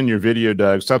mentioned in your video,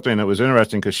 Doug, something that was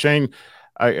interesting, because Shane,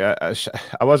 I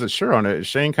wasn't sure on it.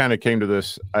 Shane kind of came to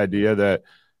this idea that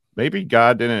maybe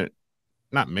God didn't,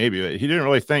 not maybe, but he didn't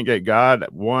really think that God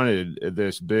wanted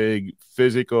this big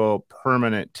physical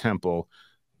permanent temple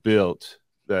built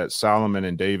that Solomon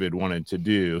and David wanted to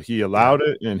do. He allowed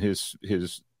it, and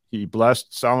he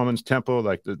blessed Solomon's temple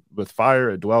with fire.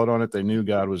 It dwelled on it. They knew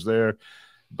God was there.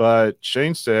 But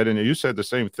Shane said, and you said the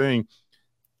same thing,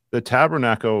 the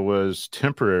tabernacle was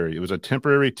temporary. It was a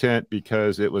temporary tent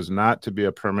because it was not to be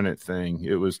a permanent thing.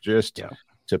 It was just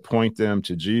to point them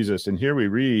to Jesus. And here we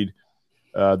read,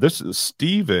 this is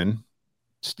Stephen,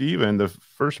 the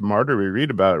first martyr we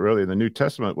read about really in the New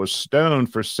Testament, was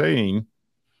stoned for saying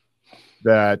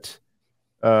that,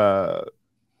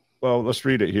 let's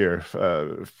read it here.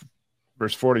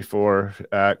 Verse 44,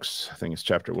 Acts, I think it's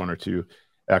chapter 1 or 2,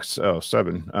 Acts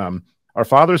 7. Our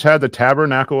fathers had the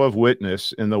tabernacle of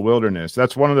witness in the wilderness.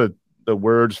 That's one of the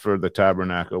words for the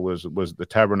tabernacle was the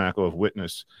tabernacle of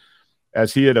witness.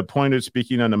 as he had appointed,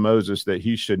 speaking unto Moses, that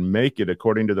he should make it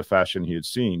according to the fashion he had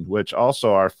seen, which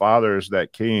also our fathers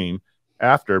that came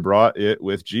after brought it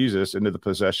with Jesus into the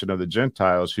possession of the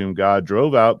Gentiles, whom God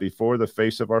drove out before the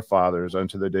face of our fathers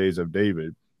unto the days of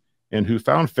David, and who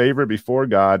found favor before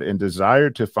God and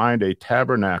desired to find a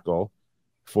tabernacle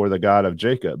for the God of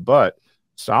Jacob. But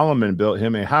Solomon built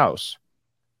him a house.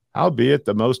 Howbeit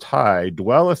the Most High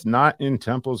dwelleth not in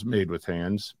temples made with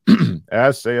hands,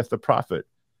 as saith the prophet,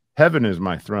 heaven is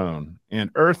my throne,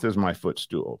 and earth is my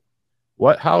footstool.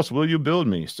 What house will you build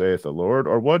me, saith the Lord,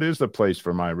 or what is the place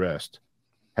for my rest?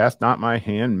 Hath not my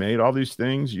hand made all these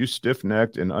things? You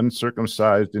stiff-necked and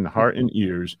uncircumcised in heart and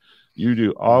ears, you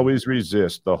do always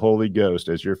resist the Holy Ghost,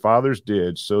 as your fathers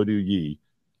did, so do ye.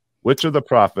 Which of the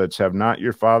prophets have not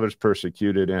your fathers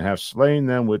persecuted, and have slain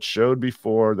them which showed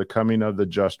before the coming of the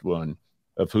just one,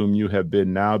 of whom you have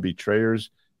been now betrayers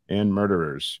and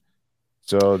murderers?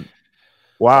 So,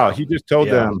 wow, he just told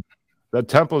them the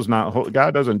temple's not,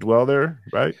 God doesn't dwell there,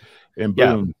 right? And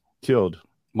boom, killed.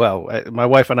 Well, my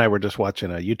wife and I were just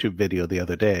watching a YouTube video the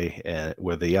other day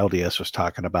where the LDS was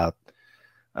talking about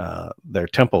their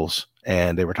temples,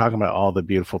 and they were talking about all the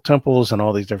beautiful temples and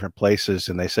all these different places.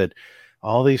 And they said,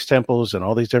 all these temples and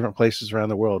all these different places around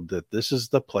the world, that this is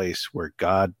the place where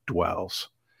God dwells.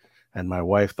 And my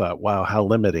wife thought, wow, how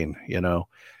limiting, you know?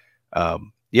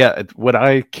 When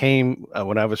I came,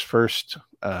 when I was first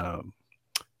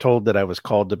told that I was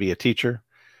called to be a teacher,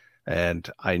 and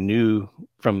I knew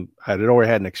I had already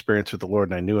had an experience with the Lord,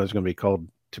 and I knew I was going to be called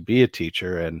to be a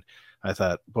teacher. And I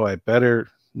thought, boy, I better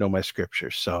know my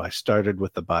scriptures. So I started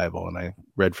with the Bible, and I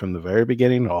read from the very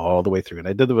beginning all the way through. And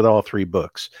I did it with all 3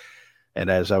 books. And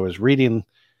as I was reading,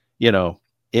 you know,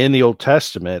 in the Old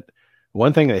Testament,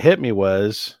 one thing that hit me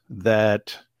was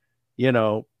that, you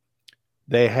know,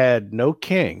 they had no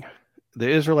king. The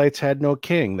Israelites had no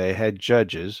king. They had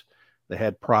judges. They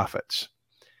had prophets.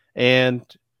 And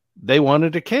they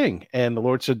wanted a king. And the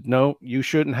Lord said, no, you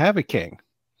shouldn't have a king.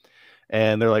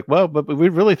 And they're like, well, but we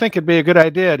really think it'd be a good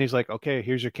idea. And he's like, okay,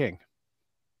 here's your king.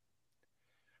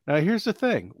 Now, here's the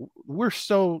thing. We're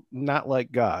so not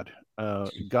like God.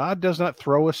 God does not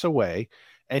throw us away,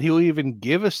 and he'll even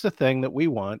give us the thing that we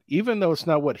want, even though it's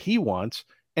not what he wants,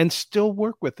 and still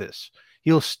work with us.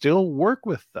 He'll still work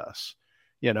with us,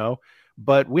 you know,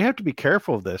 but we have to be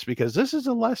careful of this, because this is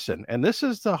a lesson, and this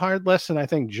is the hard lesson I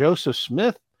think Joseph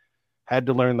Smith had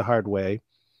to learn the hard way,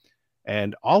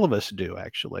 and all of us do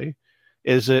actually,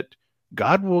 is that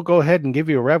God will go ahead and give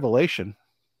you a revelation.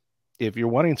 If you're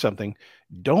wanting something,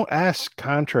 don't ask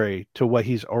contrary to what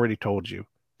he's already told you.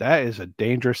 That is a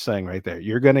dangerous thing right there.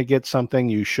 You're going to get something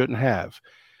you shouldn't have.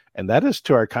 And that is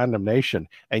to our condemnation.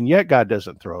 And yet God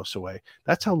doesn't throw us away.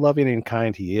 That's how loving and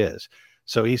kind he is.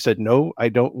 So he said, no, I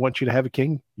don't want you to have a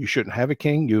king. You shouldn't have a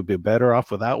king. You would be better off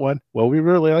without one. Well, we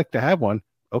really like to have one.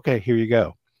 Okay, here you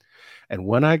go. And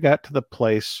when I got to the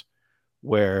place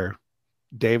where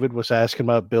David was asking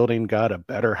about building God a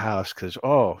better house, because,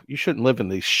 you shouldn't live in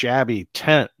these shabby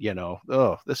tent, you know.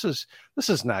 This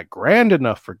is not grand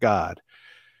enough for God.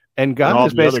 And God, and all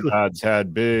is the basically, other gods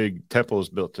had big temples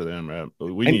built to them.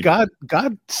 Right?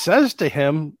 God says to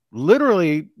him,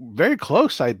 literally very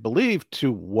close, I believe,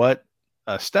 to what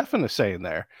Stephen is saying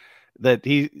there, that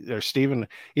Stephen,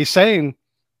 he's saying,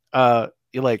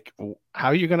 like,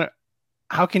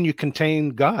 how can you contain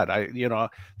God?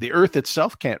 The earth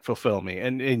itself can't fulfill me.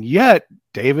 And yet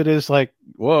David is like,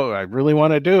 whoa, I really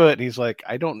want to do it. And he's like,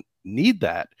 I don't need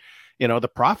that. You know, the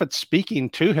prophet's speaking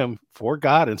to him for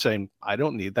God and saying, I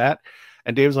don't need that.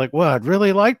 And David's like, well, I'd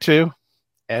really like to.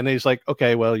 And he's like,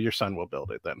 okay, well, your son will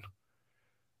build it then.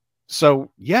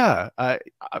 So,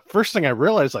 first thing I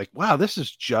realized, like, wow, this is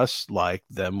just like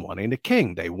them wanting a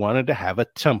king. They wanted to have a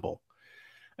temple.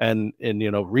 And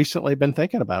recently I've been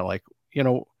thinking about, like,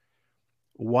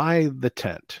 why the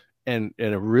tent? And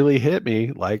it really hit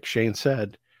me, like Shane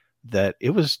said, that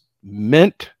it was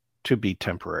meant to be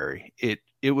temporary.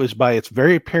 It was by its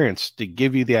very appearance to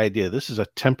give you the idea this is a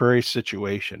temporary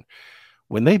situation.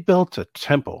 When they built a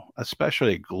temple,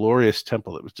 especially a glorious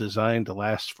temple that was designed to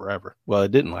last forever. Well,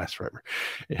 it didn't last forever.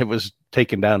 It was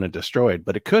taken down and destroyed,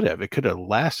 but it could have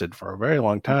lasted for a very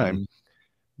long time. Mm-hmm.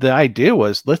 The idea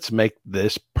was, let's make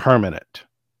this permanent.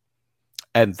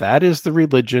 And that is the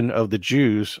religion of the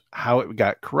Jews, how it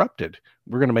got corrupted.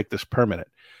 We're going to make this permanent.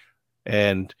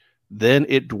 And then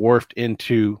it dwarfed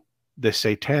into the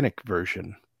satanic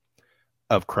version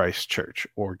of Christ's church,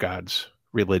 or God's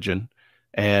religion.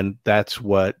 And that's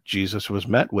what Jesus was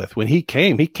met with. When he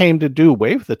came to do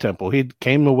away with the temple. He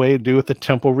came away to do with the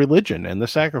temple religion and the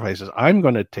sacrifices. I'm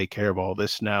going to take care of all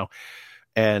this now.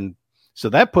 And So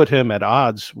that put him at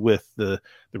odds with the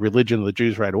religion of the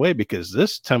Jews right away, because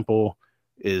this temple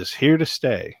is here to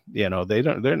stay. They're not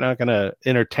going to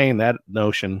entertain that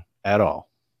notion at all.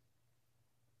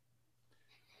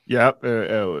 Yeah,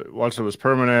 once it was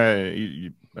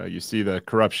permanent, you see the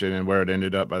corruption and where it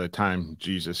ended up by the time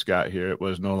Jesus got here. It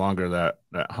was no longer that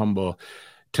humble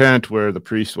tent where the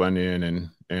priest went in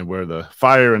and where the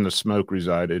fire and the smoke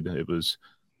resided.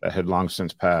 That had long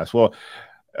since passed. Well,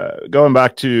 going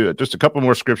back to just a couple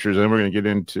more scriptures, and then we're going to get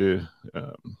into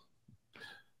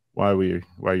why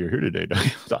you're here today,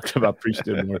 talking about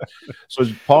priesthood more. So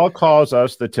Paul calls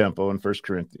us the temple in 1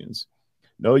 Corinthians.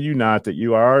 Know you not that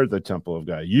you are the temple of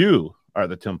God? You are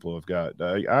the temple of God.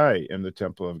 I am the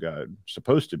temple of God,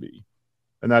 supposed to be,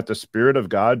 and that the Spirit of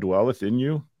God dwelleth in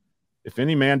you. If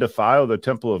any man defile the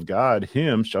temple of God,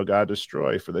 him shall God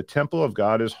destroy. For the temple of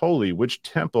God is holy. Which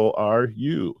temple are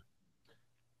you?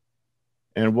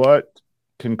 And what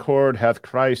concord hath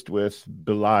Christ with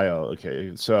Belial?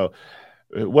 Okay, so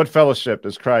what fellowship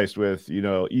does Christ with,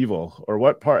 evil? Or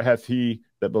what part hath he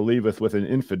that believeth with an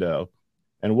infidel?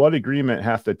 And what agreement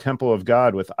hath the temple of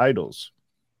God with idols?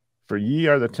 For ye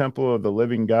are the temple of the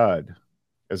living God.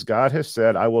 As God has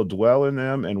said, I will dwell in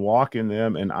them and walk in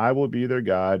them, and I will be their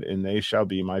God, and they shall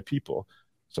be my people.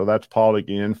 So that's Paul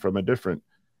again from a different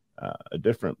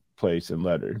place and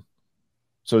letter.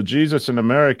 So Jesus in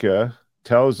America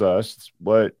tells us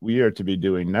what we are to be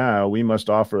doing now. We must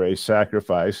offer a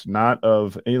sacrifice, not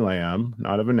of a lamb,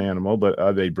 not of an animal, but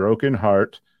of a broken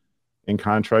heart and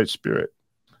contrite spirit.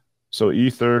 So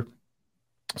Ether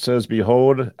says,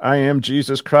 behold, I am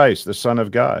Jesus Christ, the Son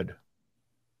of God.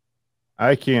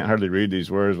 I can't hardly read these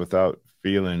words without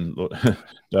feeling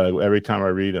every time I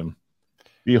read them.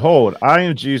 Behold, I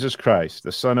am Jesus Christ,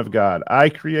 the Son of God. I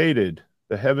created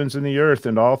the heavens and the earth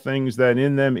and all things that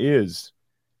in them is.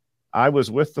 I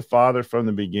was with the Father from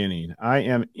the beginning. I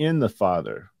am in the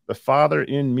Father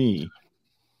in me,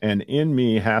 and in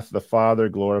me hath the Father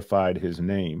glorified his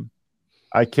name.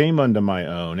 I came unto my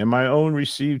own, and my own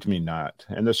received me not,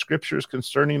 and the scriptures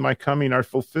concerning my coming are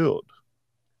fulfilled.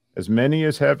 As many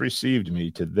as have received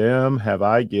me, to them have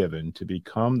I given to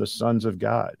become the sons of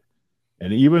God.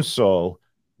 And even so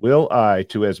will I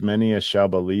to as many as shall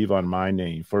believe on my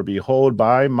name. For behold,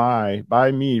 by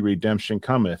me redemption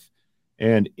cometh,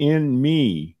 and in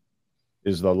me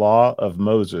is the law of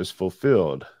Moses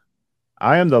fulfilled.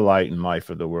 I am the light and life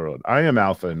of the world. I am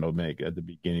Alpha and Omega, the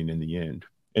beginning and the end.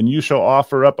 And you shall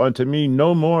offer up unto me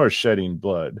no more shedding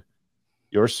blood.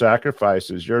 Your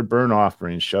sacrifices, your burnt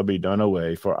offerings shall be done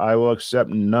away, for I will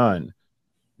accept none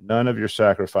of your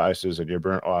sacrifices and your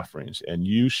burnt offerings. And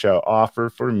you shall offer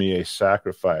for me a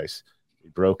sacrifice, a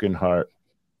broken heart,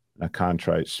 and a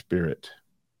contrite spirit.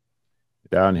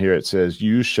 Down here it says,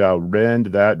 you shall rend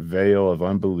that veil of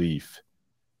unbelief.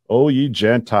 O ye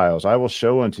Gentiles, I will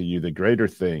show unto you the greater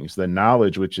things, the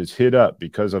knowledge which is hid up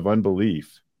because of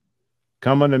unbelief.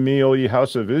 Come unto me, O ye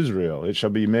house of Israel, it shall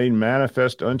be made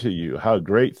manifest unto you how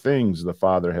great things the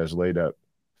Father has laid up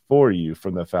for you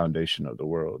from the foundation of the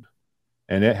world.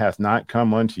 And it hath not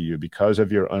come unto you because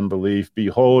of your unbelief.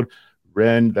 Behold,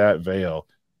 rend that veil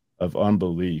of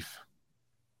unbelief.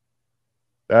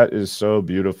 That is so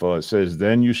beautiful. It says,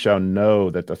 then you shall know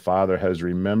that the Father has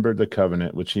remembered the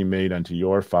covenant which he made unto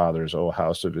your fathers, O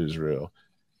house of Israel.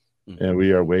 Mm-hmm. And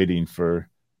we are waiting for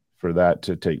that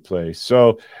to take place.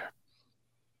 So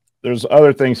there's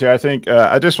other things here. I think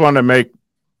I just want to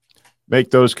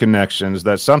make those connections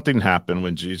that something happened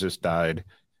when Jesus died,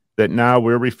 that now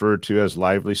we're referred to as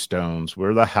lively stones.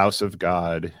 We're the house of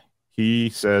God. He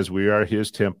says we are his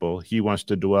temple. He wants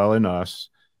to dwell in us.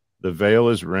 The veil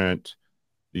is rent.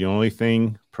 The only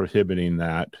thing prohibiting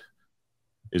that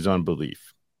is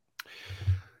unbelief.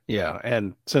 Yeah,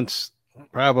 and since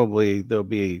probably there'll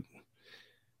be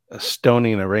a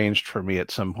stoning arranged for me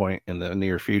at some point in the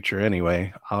near future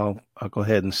anyway, I'll go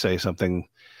ahead and say something,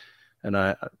 and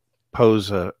I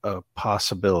pose a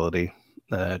possibility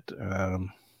that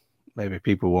maybe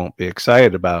people won't be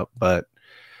excited about, but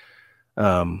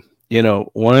one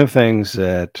of the things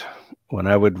that when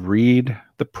I would read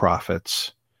the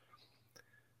prophets,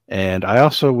 and I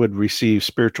also would receive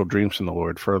spiritual dreams from the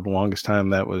Lord. For the longest time,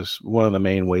 that was one of the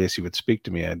main ways he would speak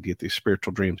to me. I'd get these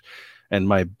spiritual dreams. And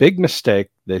my big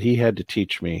mistake that he had to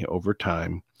teach me over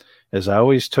time is I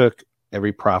always took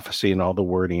every prophecy and all the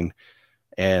wording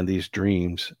and these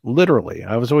dreams literally.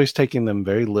 I was always taking them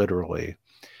very literally.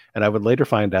 And I would later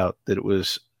find out that it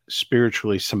was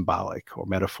spiritually symbolic or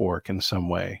metaphoric in some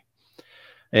way.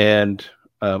 And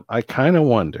I kind of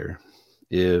wonder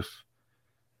if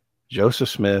Joseph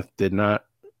Smith did not,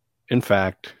 in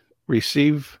fact,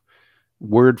 receive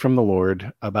word from the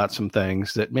Lord about some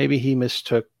things that maybe he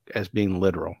mistook as being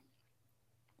literal.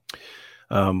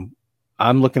 I'm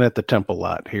looking at the temple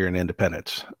lot here in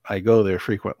Independence. I go there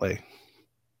frequently.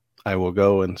 I will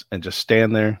go and just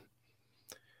stand there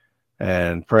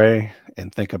and pray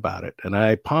and think about it. And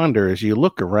I ponder, as you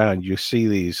look around, you see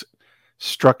these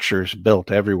structures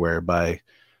built everywhere by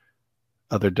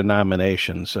other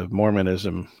denominations of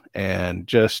Mormonism and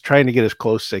just trying to get as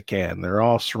close as they can. They're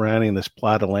all surrounding this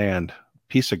plot of land,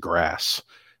 piece of grass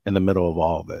in the middle of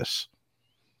all of this.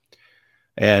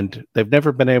 And they've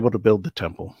never been able to build the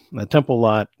temple. The temple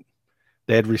lot,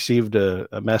 they had received a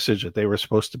message that they were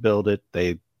supposed to build it.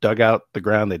 They dug out the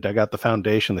ground. They dug out the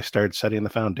foundation. They started setting the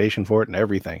foundation for it and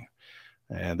everything.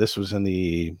 And this was in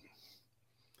the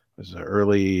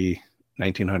early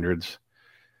 1900s.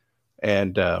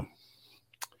 And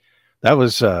that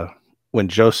was when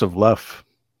Joseph Luff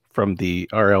from the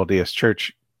RLDS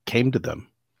Church came to them,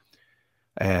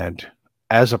 and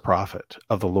as a prophet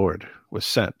of the Lord was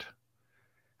sent.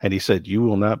 And he said, "You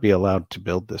will not be allowed to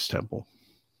build this temple."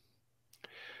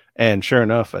 And sure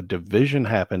enough, a division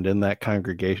happened in that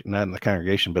congregation, not in the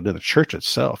congregation, but in the church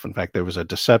itself. In fact, there was a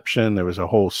deception. There was a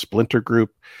whole splinter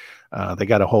group. They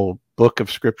got a whole book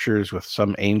of scriptures with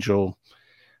some angel.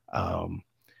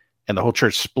 And the whole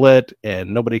church split,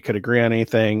 and nobody could agree on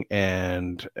anything,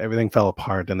 and everything fell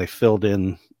apart, and they filled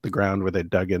in the ground where they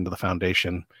dug into the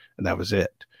foundation, and that was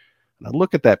it. And I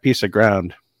look at that piece of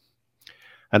ground,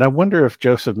 and I wonder if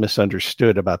Joseph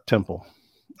misunderstood about temple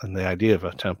and the idea of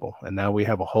a temple. And now we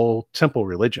have a whole temple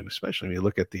religion, especially when you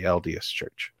look at the LDS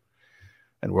Church.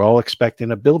 And we're all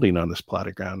expecting a building on this plot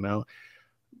of ground now.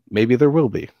 Maybe there will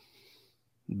be,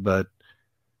 but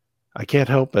I can't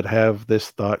help but have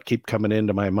this thought keep coming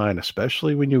into my mind,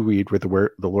 especially when you read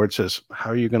where the Lord says,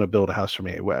 "How are you going to build a house for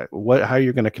me? How are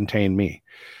you going to contain me?"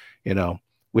 You know,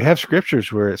 we have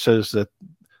scriptures where it says that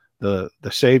the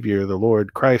Savior, the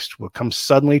Lord Christ, will come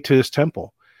suddenly to his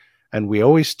temple. And we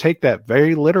always take that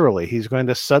very literally. He's going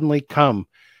to suddenly come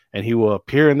and he will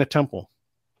appear in the temple.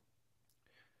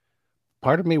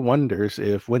 Part of me wonders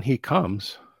if when he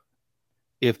comes,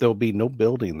 if there'll be no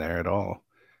building there at all,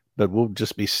 but we'll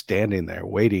just be standing there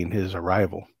waiting his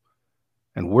arrival,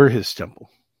 and we're his temple.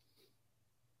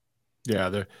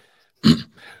 Yeah,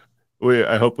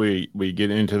 I hope we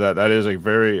get into that. That is a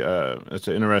very it's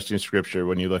an interesting scripture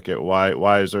when you look at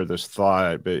why is there this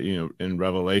thought, but in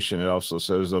Revelation it also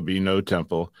says there'll be no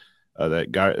temple,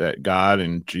 that God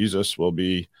and Jesus will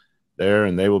be there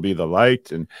and they will be the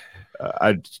light. And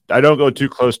I don't go too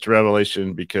close to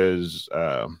Revelation because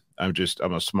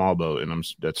I'm a small boat, and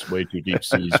that's way too deep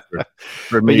seas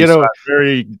for me. So I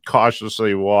very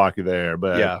cautiously walk there.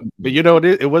 But yeah, but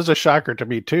it was a shocker to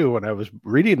me too when I was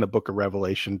reading the book of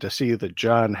Revelation to see that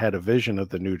John had a vision of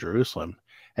the New Jerusalem,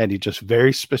 and he just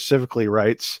very specifically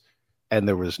writes, "And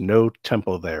there was no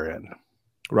temple therein."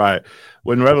 Right.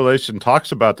 When Revelation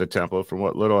talks about the temple, from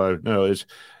what little I know,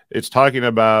 it's talking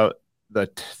about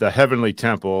the heavenly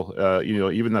temple,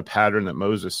 even the pattern that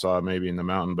Moses saw maybe in the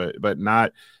mountain,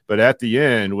 but at the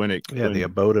end when the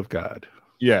abode of God.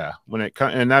 Yeah.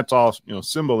 And that's all,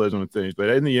 symbolism and things, but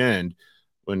in the end,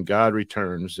 when God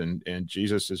returns and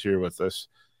Jesus is here with us,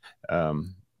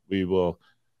 we will,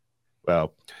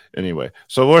 well, anyway,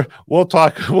 so we'll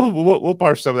talk, we'll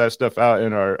parse some of that stuff out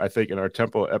in our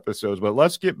temple episodes, but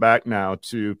let's get back now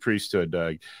to priesthood,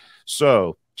 Doug.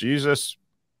 So Jesus,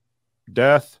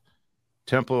 death,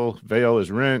 temple veil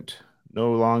is rent,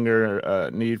 no longer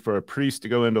need for a priest to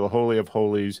go into the Holy of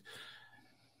Holies.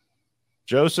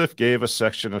 Joseph gave a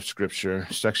section of scripture,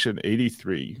 section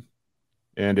 83,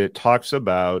 and it talks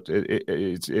about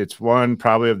it's one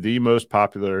probably of the most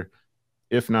popular,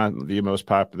 if not the most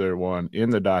popular one in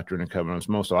the Doctrine and Covenants,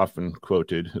 most often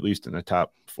quoted, at least in the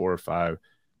top 4 or 5.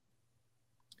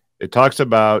 It talks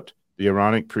about the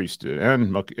Aaronic priesthood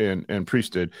and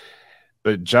priesthood,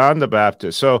 but John the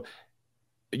Baptist. So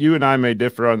you and I may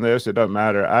differ on this. It doesn't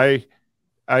matter.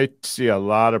 I see a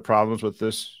lot of problems with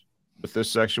this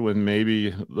section, with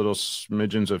maybe little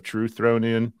smidgens of truth thrown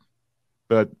in.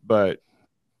 But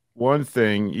one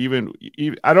thing, even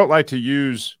I don't like to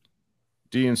use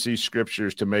D&C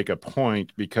scriptures to make a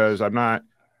point because I'm not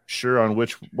sure on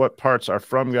what parts are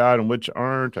from God and which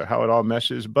aren't, or how it all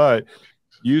meshes. But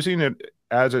using it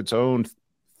as its own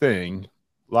thing,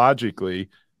 logically,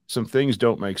 some things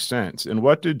don't make sense. And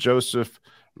what did Joseph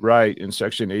write in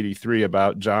section 83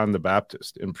 about John the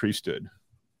Baptist and priesthood?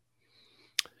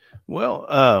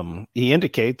 Well, he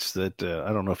indicates that,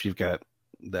 I don't know if you've got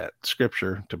that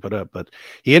scripture to put up, but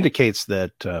he indicates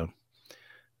that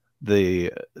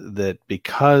that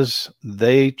because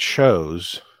they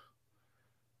chose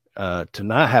to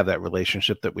not have that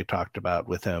relationship that we talked about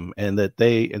with him, and that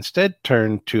they instead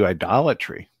turned to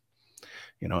idolatry.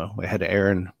 They had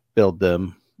Aaron build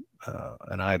them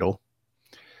an idol,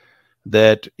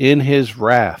 that in his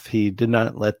wrath, he did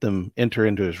not let them enter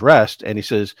into his rest. And he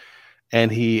says,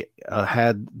 and he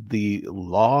had the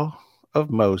law of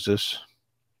Moses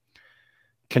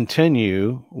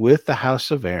continue with the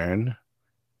house of Aaron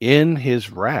in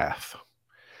his wrath.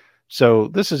 So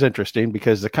this is interesting,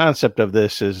 because the concept of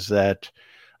this is that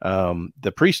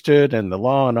the priesthood and the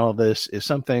law and all this is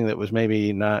something that was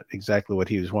maybe not exactly what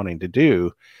he was wanting to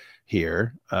do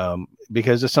here,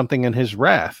 because it's something in his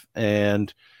wrath.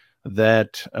 And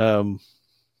that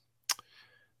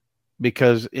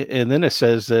because, and then it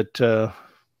says that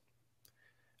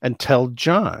until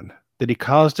John, that he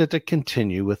caused it to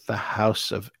continue with the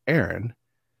house of Aaron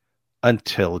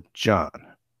until John.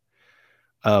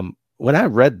 When I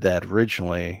read that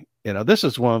originally, this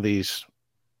is one of these,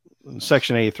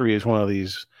 Section 83 is one of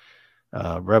these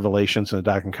revelations in the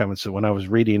Doctrine and Covenants that when I was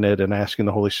reading it and asking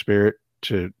the Holy Spirit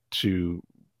to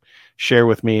share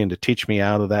with me and to teach me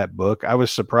out of that book, I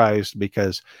was surprised,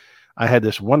 because I had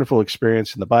this wonderful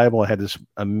experience in the Bible. I had this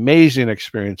amazing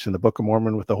experience in the Book of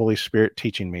Mormon with the Holy Spirit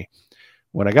teaching me.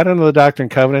 When I got into the Doctrine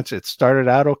and Covenants, it started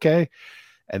out okay.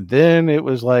 And then it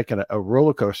was like a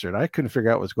roller coaster, and I couldn't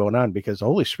figure out what's going on, because the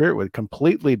Holy Spirit would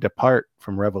completely depart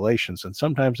from Revelations. And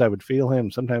sometimes I would feel him,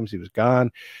 sometimes he was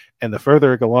gone. And the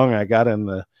further along I got in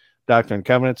the Doctrine and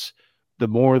Covenants, the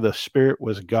more the Spirit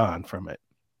was gone from it.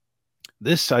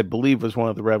 This, I believe, was one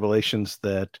of the revelations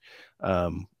that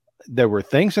there were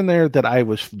things in there that I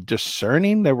was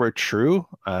discerning that were true.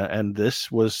 And this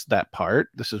was that part.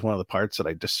 This is one of the parts that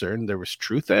I discerned there was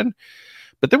truth in.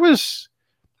 But it was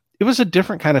a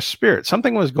different kind of spirit.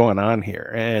 Something was going on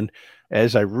here. And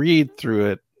as I read through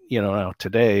it, now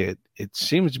today, it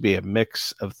seems to be a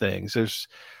mix of things. There's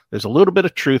a little bit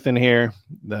of truth in here.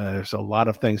 There's a lot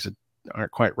of things that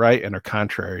aren't quite right and are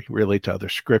contrary really to other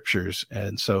scriptures.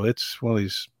 And so it's one of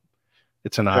these,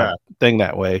 it's an odd thing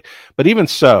that way. But even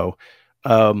so,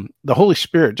 the Holy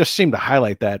Spirit just seemed to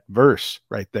highlight that verse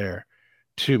right there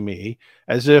to me,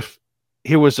 as if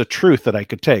here was a truth that I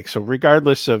could take. So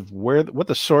regardless of what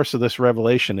the source of this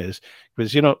revelation is,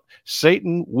 because,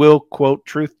 Satan will quote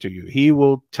truth to you. He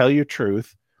will tell you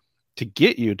truth to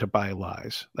get you to buy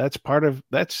lies.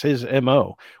 That's his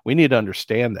MO. We need to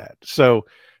understand that. So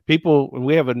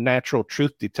we have a natural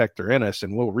truth detector in us,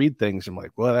 and we'll read things and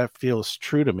like, well, that feels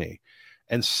true to me.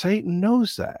 And Satan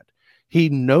knows that. He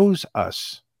knows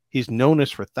us. He's known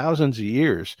us for thousands of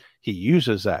years. He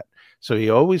uses that. So he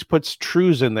always puts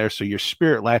truths in there so your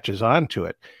spirit latches onto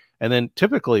it. And then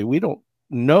typically we don't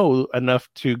know enough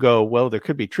to go, well, there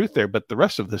could be truth there, but the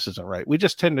rest of this isn't right. We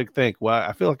just tend to think, well,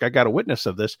 I feel like I got a witness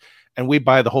of this, and we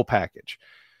buy the whole package.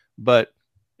 But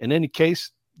in any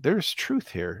case, there's truth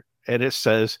here. And it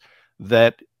says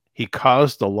that he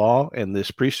caused the law and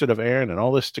this priesthood of Aaron and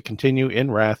all this to continue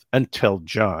in wrath until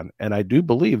John. And I do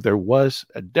believe there was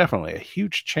definitely a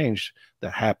huge change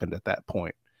that happened at that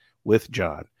point with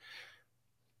John.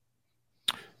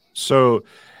 So,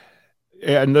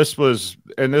 and this is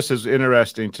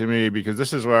interesting to me, because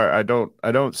this is where I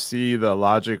don't see the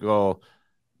logical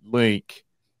link.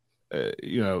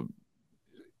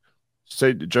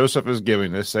 Say Joseph is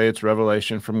giving this, say it's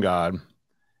revelation from God.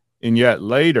 And yet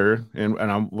later,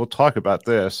 we'll talk about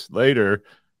this later,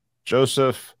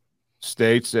 Joseph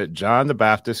states that John the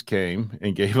Baptist came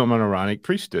and gave him an Aaronic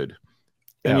priesthood.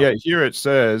 And yet here it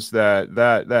says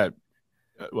that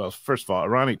well, first of all,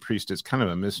 Aaronic priesthood is kind of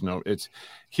a misnomer. It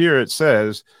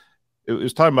says, it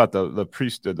was talking about the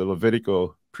priesthood, the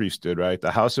Levitical priesthood, right?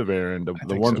 The house of Aaron,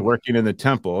 the ones working in the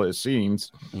temple, it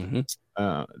seems,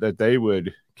 that they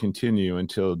would continue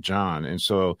until John. And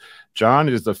so John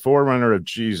is the forerunner of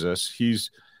Jesus.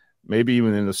 He's maybe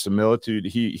even in the similitude,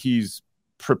 he's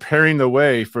preparing the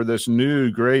way for this new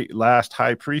great last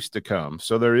high priest to come.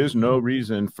 So there is no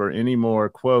reason for any more,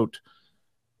 quote,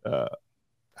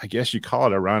 I guess you call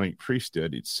it Aaronic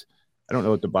priesthood. I don't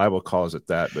know what the Bible calls it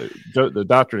that, but the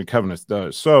Doctrine and Covenants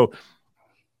does. So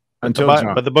but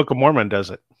the Book of Mormon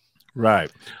does it.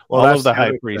 Right. Well, all of the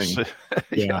high priests.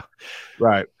 Yeah.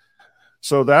 Right.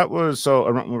 So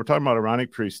when we're talking about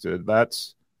Aaronic priesthood,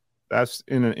 that's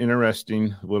in an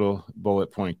interesting little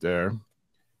bullet point there.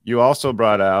 You also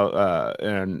brought out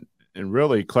and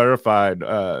really clarified.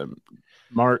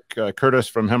 Mark Curtis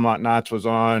from Hemlock Knots was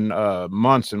on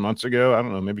months and months ago. I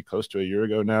don't know, maybe close to a year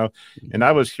ago now. And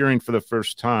I was hearing for the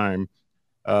first time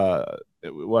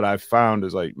what I've found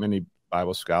is, like many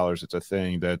Bible scholars, it's a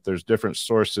thing that there's different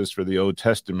sources for the Old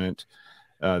Testament.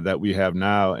 that we have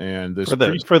now. And this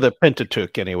for the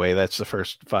Pentateuch anyway, that's the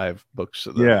first 5 books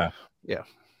of the yeah.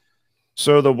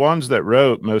 So the ones that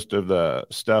wrote most of the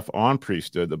stuff on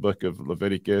priesthood, the book of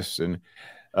Leviticus, and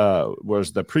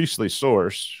was the priestly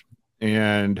source,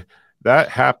 and that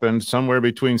happened somewhere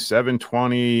between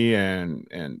 720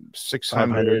 and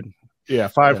 600. 500. Yeah,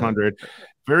 500.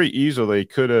 Very easily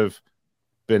could have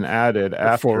been added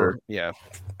after. Yeah,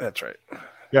 that's right.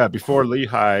 Yeah, before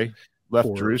Lehi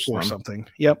left Jerusalem or something.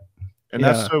 Yep. And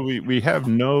that's so we have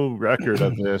no record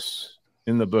of this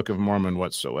in the Book of Mormon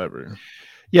whatsoever.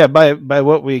 Yeah, by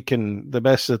what we can, the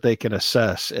best that they can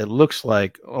assess, it looks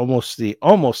like almost the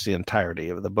entirety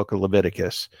of the book of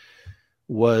Leviticus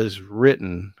was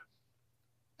written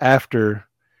after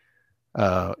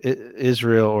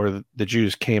Israel or the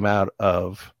Jews came out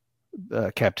of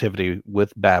captivity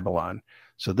with Babylon.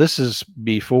 So this is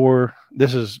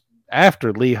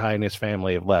after Lehi and his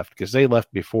family have left, because they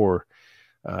left before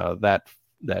that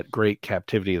great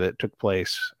captivity that took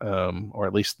place, or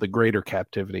at least the greater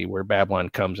captivity where Babylon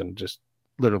comes and just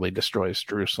literally destroys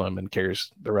Jerusalem and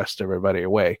carries the rest of everybody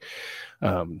away.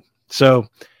 So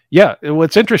yeah,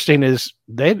 what's interesting is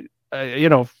they,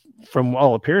 from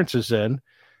all appearances then,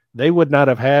 they would not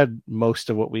have had most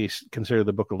of what we consider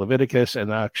the book of Leviticus.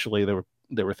 And actually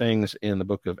there were things in the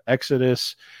book of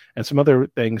Exodus and some other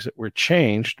things that were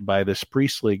changed by this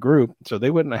priestly group. So they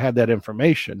wouldn't have had that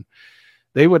information.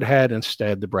 They would have had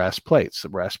instead the brass plates. The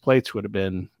brass plates would have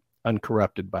been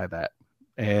uncorrupted by that.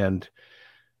 And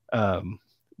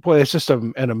boy, it's just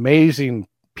an amazing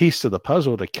piece of the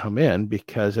puzzle to come in,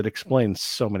 because it explains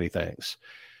so many things.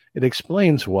 It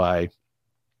explains why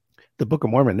the Book of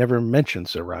Mormon never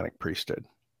mentions the Aaronic priesthood.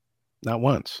 Not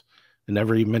once. It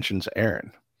never even mentions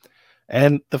Aaron.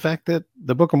 And the fact that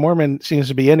the Book of Mormon seems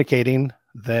to be indicating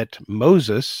that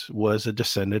Moses was a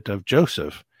descendant of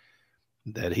Joseph,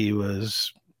 that he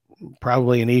was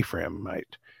probably an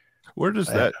Ephraimite. Where does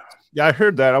that? Yeah, I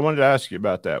heard that. I wanted to ask you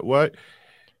about that. What?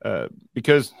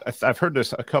 Because I've heard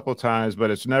this a couple of times,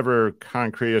 but it's never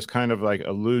concrete. It's kind of like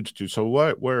alludes to. So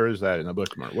where is that in the book?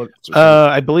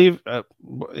 I believe.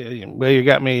 Well, you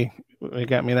got me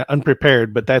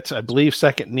unprepared, but that's, I believe,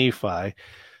 2nd Nephi.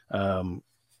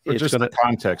 Or just the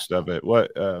context of it.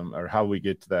 What or how we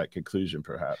get to that conclusion,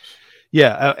 perhaps.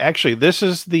 Yeah, actually, this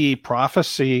is the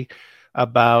prophecy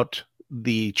about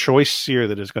the choice seer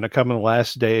that is going to come in the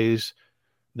last days,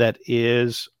 that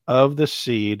is of the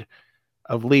seed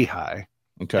of Lehi,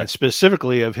 and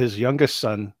specifically of his youngest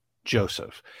son,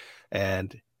 Joseph.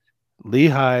 And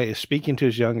Lehi is speaking to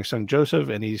his youngest son, Joseph,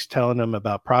 and he's telling him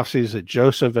about prophecies that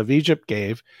Joseph of Egypt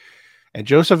gave. And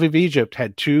Joseph of Egypt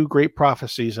had 2 great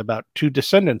prophecies about 2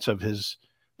 descendants of his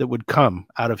that would come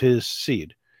out of his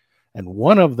seed. And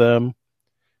one of them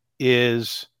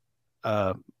is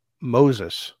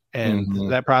Moses.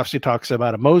 And that prophecy talks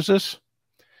about a Moses.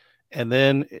 And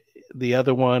then the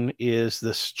other one is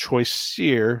this choice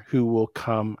seer who will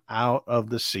come out of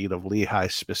the seed of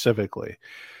Lehi specifically.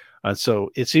 And so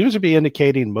it seems to be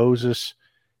indicating Moses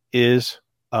is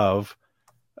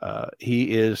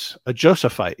he is a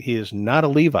Josephite. He is not a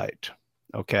Levite.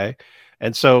 Okay.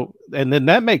 And so, and then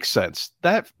that makes sense.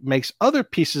 That makes other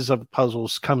pieces of the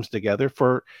puzzles comes together.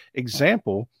 For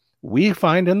example, we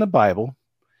find in the Bible,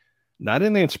 not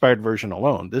in the inspired version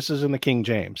alone, this is in the King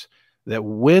James, that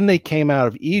when they came out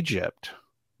of Egypt,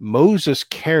 Moses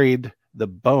carried the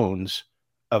bones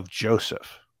of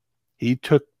Joseph. He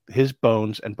took his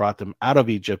bones and brought them out of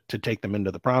Egypt to take them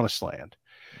into the promised land.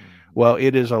 Well,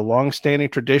 it is a long-standing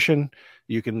tradition.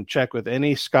 You can check with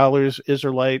any scholars,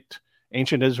 Israelite,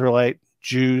 ancient Israelite,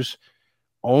 Jews.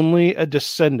 Only a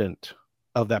descendant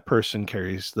of that person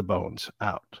carries the bones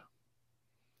out.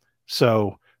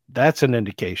 So that's an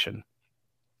indication.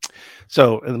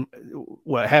 So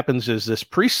what happens is this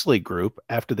priestly group,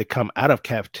 after they come out of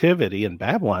captivity in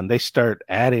Babylon, they start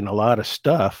adding a lot of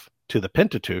stuff to the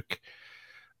Pentateuch.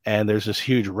 And there's this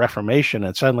huge reformation,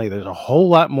 and suddenly there's a whole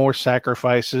lot more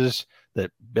sacrifices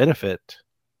that benefit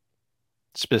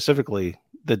specifically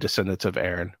the descendants of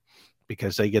Aaron,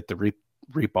 because they get to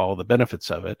reap all the benefits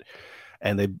of it.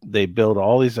 And they build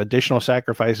all these additional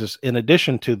sacrifices in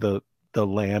addition to the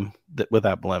lamb that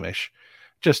without blemish,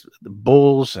 just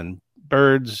bulls and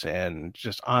birds and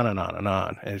just on and on and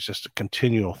on. And it's just a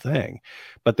continual thing.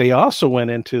 But they also went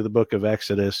into the book of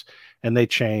Exodus and they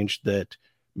changed that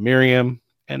Miriam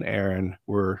and Aaron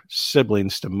were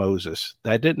siblings to Moses.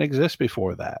 That didn't exist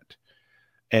before that.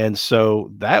 And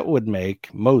so that would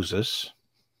make Moses,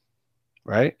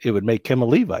 right? It would make him a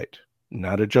Levite,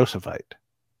 not a Josephite.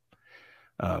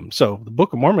 So the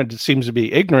Book of Mormon seems to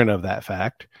be ignorant of that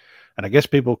fact. And I guess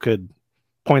people could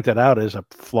point that out as a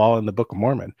flaw in the Book of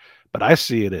Mormon. but I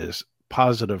see it as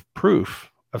positive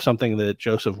proof of something that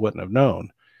Joseph wouldn't have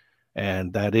known.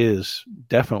 And that is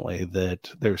definitely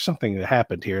that there's something that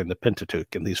happened here in the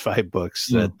Pentateuch in these 5 books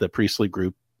that the priestly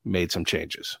group made some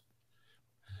changes.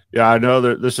 Yeah, I know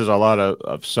that this is a lot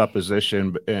of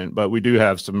supposition, but we do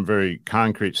have some very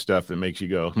concrete stuff that makes you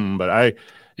go, But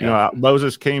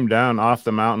Moses came down off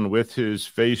the mountain with his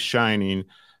face shining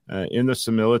in the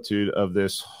similitude of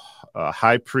this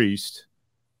high priest,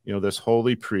 this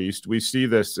holy priest. We see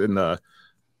this in the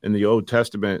Old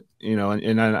Testament,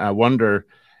 and I wonder,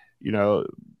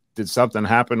 did something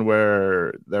happen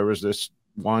where there was this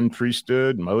one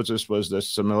priesthood? Moses was this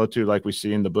similitude like we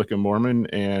see in the Book of Mormon,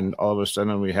 and all of a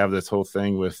sudden we have this whole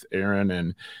thing with Aaron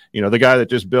and the guy that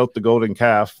just built the golden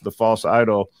calf, the false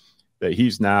idol, that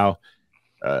he's now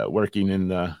working in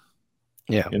the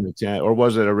tent. Or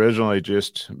was it originally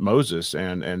just Moses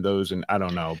and those? And I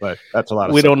don't know, but that's a lot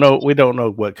of we don't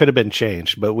know what could have been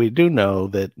changed, but we do know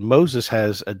that Moses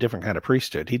has a different kind of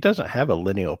priesthood. He doesn't have a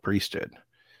lineal priesthood.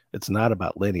 It's not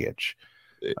about lineage.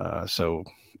 So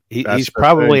he's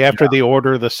probably after the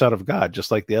order of the Son of God,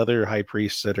 just like the other high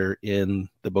priests that are in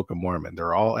the Book of Mormon.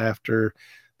 They're all after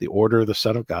the order of the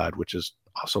Son of God, which is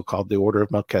also called the order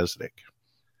of Melchizedek.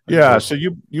 Yeah, so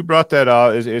you brought that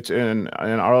out. It's in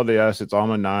RLDS, it's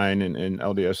Alma 9, and in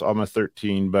LDS, Alma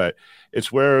 13, but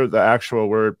it's where the actual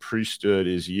word priesthood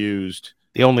is used.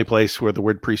 The only place where the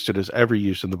word priesthood is ever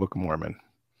used in the Book of Mormon.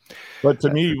 But to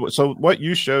me, so what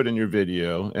you showed in your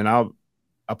video, and I'll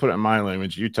put it in my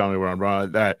language, you tell me where I'm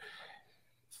wrong, that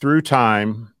through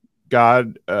time,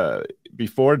 God,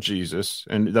 before Jesus,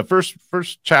 and the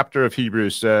first chapter of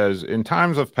Hebrews says, in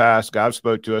times of past, God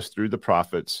spoke to us through the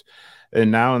prophets, and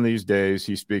now in these days,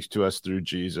 he speaks to us through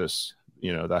Jesus.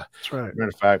 That's right. Matter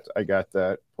of fact, I got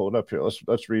that pulled up here.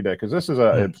 Let's read that, because this is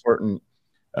an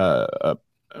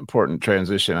important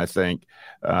transition, I think.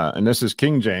 And this is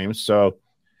King James. So,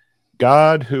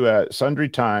 God, who at sundry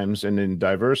times and in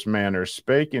diverse manners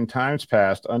spake in times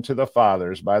past unto the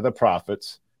fathers by the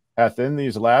prophets, hath in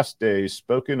these last days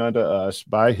spoken unto us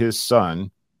by his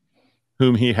Son,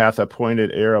 whom he hath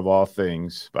appointed heir of all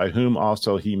things, by whom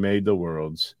also he made the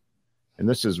worlds. And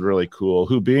this is really cool.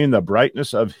 Who being the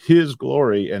brightness of his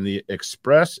glory and the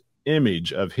express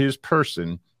image of his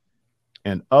person,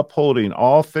 and upholding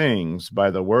all things by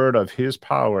the word of his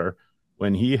power,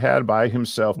 when he had by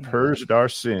himself purged our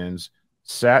sins,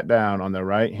 sat down on the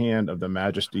right hand of the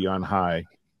majesty on high.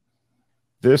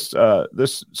 This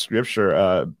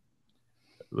scripture,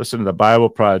 listen to the Bible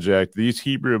Project. These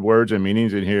Hebrew words and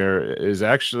meanings in here is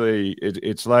actually,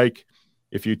 it's like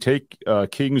if you take a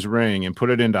king's ring and put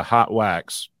it into hot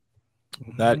wax,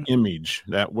 that image,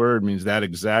 that word means that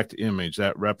exact image,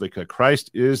 that replica. Christ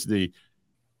is the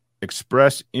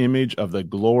express image of the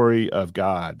glory of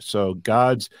God. So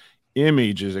God's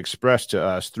image is expressed to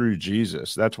us through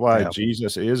Jesus. That's why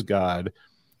Jesus is God,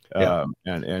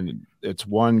 and it's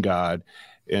one God,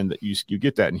 and you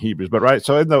get that in Hebrews. But right,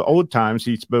 so in the old times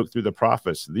he spoke through the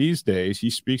prophets. These days he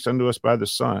speaks unto us by the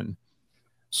Son.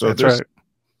 So that's right.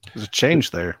 There's a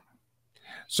change there.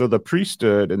 So the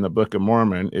priesthood in the Book of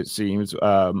Mormon, it seems,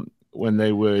 when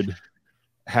they would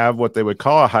have what they would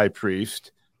call a high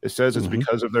priest, it says it's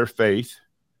because of their faith.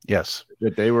 Yes,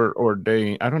 that they were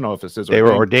ordained. I don't know if it says they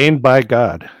were ordained by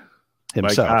God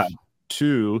himself, by God,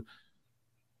 to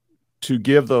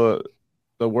give the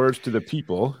words to the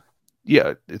people.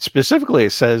 Yeah, it specifically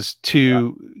it says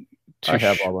to I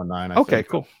have all the 9. Okay,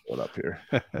 cool. Hold up here.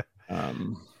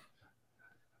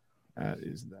 That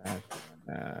is that.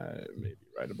 Maybe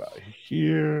right about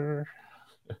here.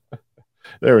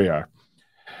 There we are.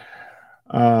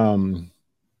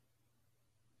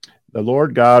 The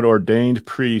Lord God ordained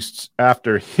priests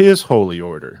after his holy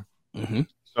order.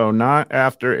 So not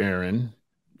after Aaron,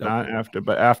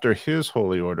 but after his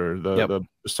holy order, the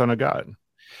Son of God.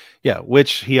 Yeah,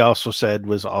 which he also said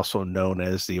was also known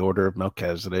as the order of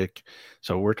Melchizedek.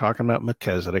 So we're talking about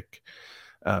Melchizedek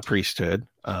priesthood.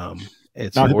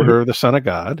 It's the order of the Son of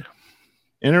God.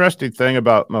 Interesting thing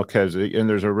about Melchizedek, and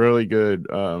there's really good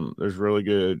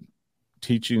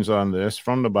teachings on this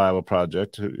from the Bible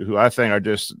Project, who I think are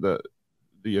just the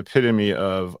epitome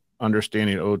of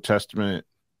understanding Old Testament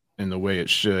in the way it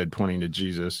should, pointing to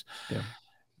Jesus. Yeah.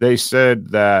 They said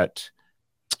that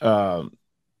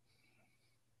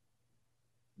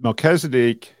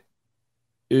Melchizedek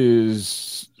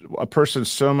is a person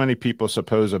so many people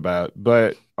suppose about,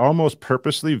 but almost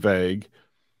purposely vague.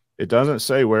 It doesn't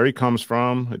say where he comes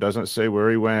from. It doesn't say where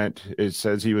he went. It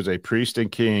says he was a priest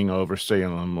and king over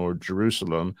Salem or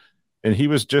Jerusalem. And he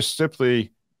was just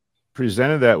simply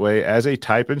presented that way as a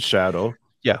type and shadow.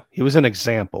 Yeah, he was an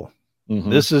example.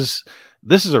 This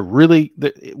is a really,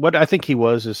 what I think he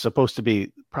was is supposed to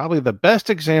be probably the best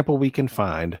example we can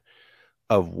find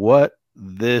of what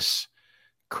this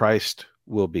Christ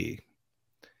will be.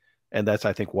 And that's,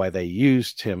 I think, why they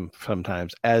used him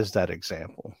sometimes as that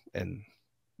example. And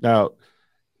now,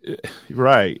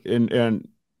 right. And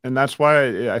that's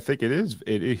why I think it is,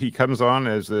 he comes on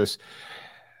as this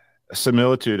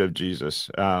similitude of Jesus.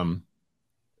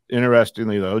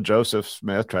 Interestingly, though, Joseph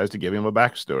Smith tries to give him a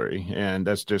backstory, and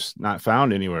that's just not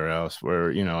found anywhere else.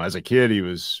 Where, as a kid, he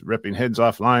was ripping heads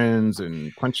off lions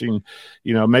and punching,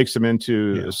 makes him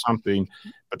into something.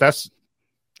 But that's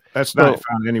not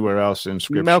found anywhere else in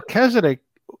Scripture. Melchizedek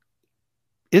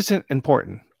isn't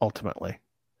important, ultimately.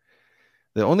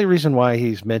 The only reason why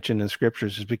he's mentioned in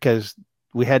Scriptures is because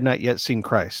we had not yet seen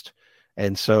Christ,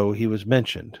 and so he was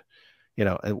mentioned.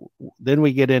 And then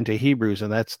we get into Hebrews,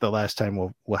 and that's the last time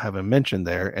we'll have him mentioned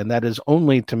there. And that is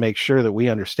only to make sure that we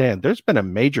understand there's been a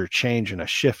major change and a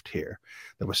shift here.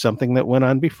 There was something that went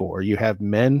on before. You have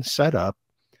men set up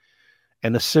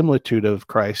and a similitude of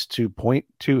Christ to point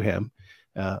to him.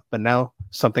 But now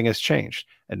something has changed.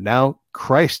 And now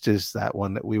Christ is that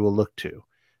one that we will look to.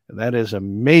 And that is a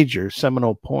major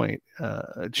seminal point,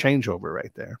 changeover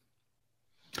right there.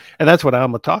 And that's what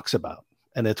Alma talks about.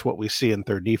 And it's what we see in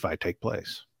 3rd Nephi take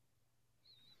place.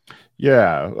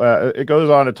 Yeah, it goes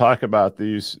on to talk about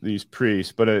these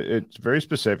priests, but it's very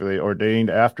specifically ordained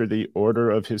after the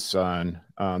order of his son,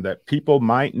 that people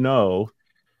might know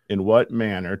in what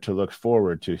manner to look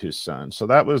forward to his son. So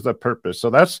that was the purpose. So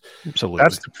that's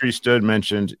the priesthood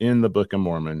mentioned in the Book of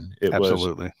Mormon.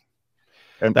 Absolutely.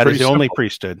 And that is the only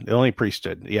priesthood. The only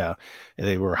priesthood. Yeah,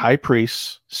 they were high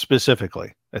priests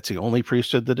specifically. That's the only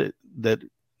priesthood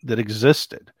that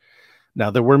existed. Now,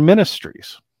 there were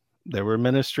ministries. There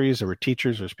were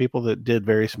teachers. There's people that did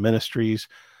various ministries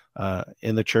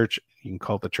in the church. You can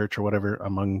call it the church or whatever,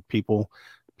 among people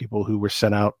who were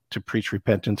sent out to preach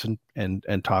repentance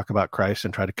and talk about Christ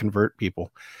and try to convert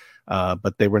people.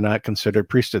 But they were not considered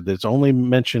priesthood. There's only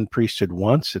mentioned priesthood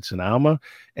once. It's in Alma,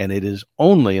 and it is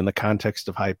only in the context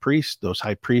of high priests. Those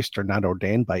high priests are not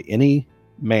ordained by any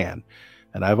man.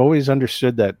 And I've always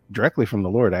understood that directly from the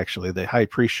Lord, actually. The high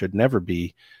priest should never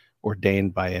be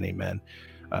ordained by any men.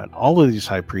 All of these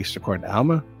high priests, according to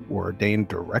Alma, were ordained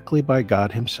directly by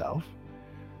God himself.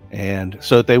 And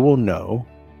so that they will know,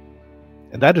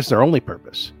 and that is their only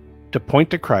purpose, to point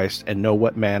to Christ and know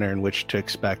what manner in which to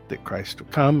expect that Christ will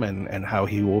come and how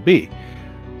he will be.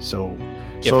 So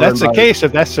if that's the case,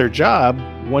 if that's their job,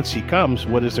 once he comes,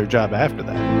 what is their job after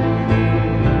that?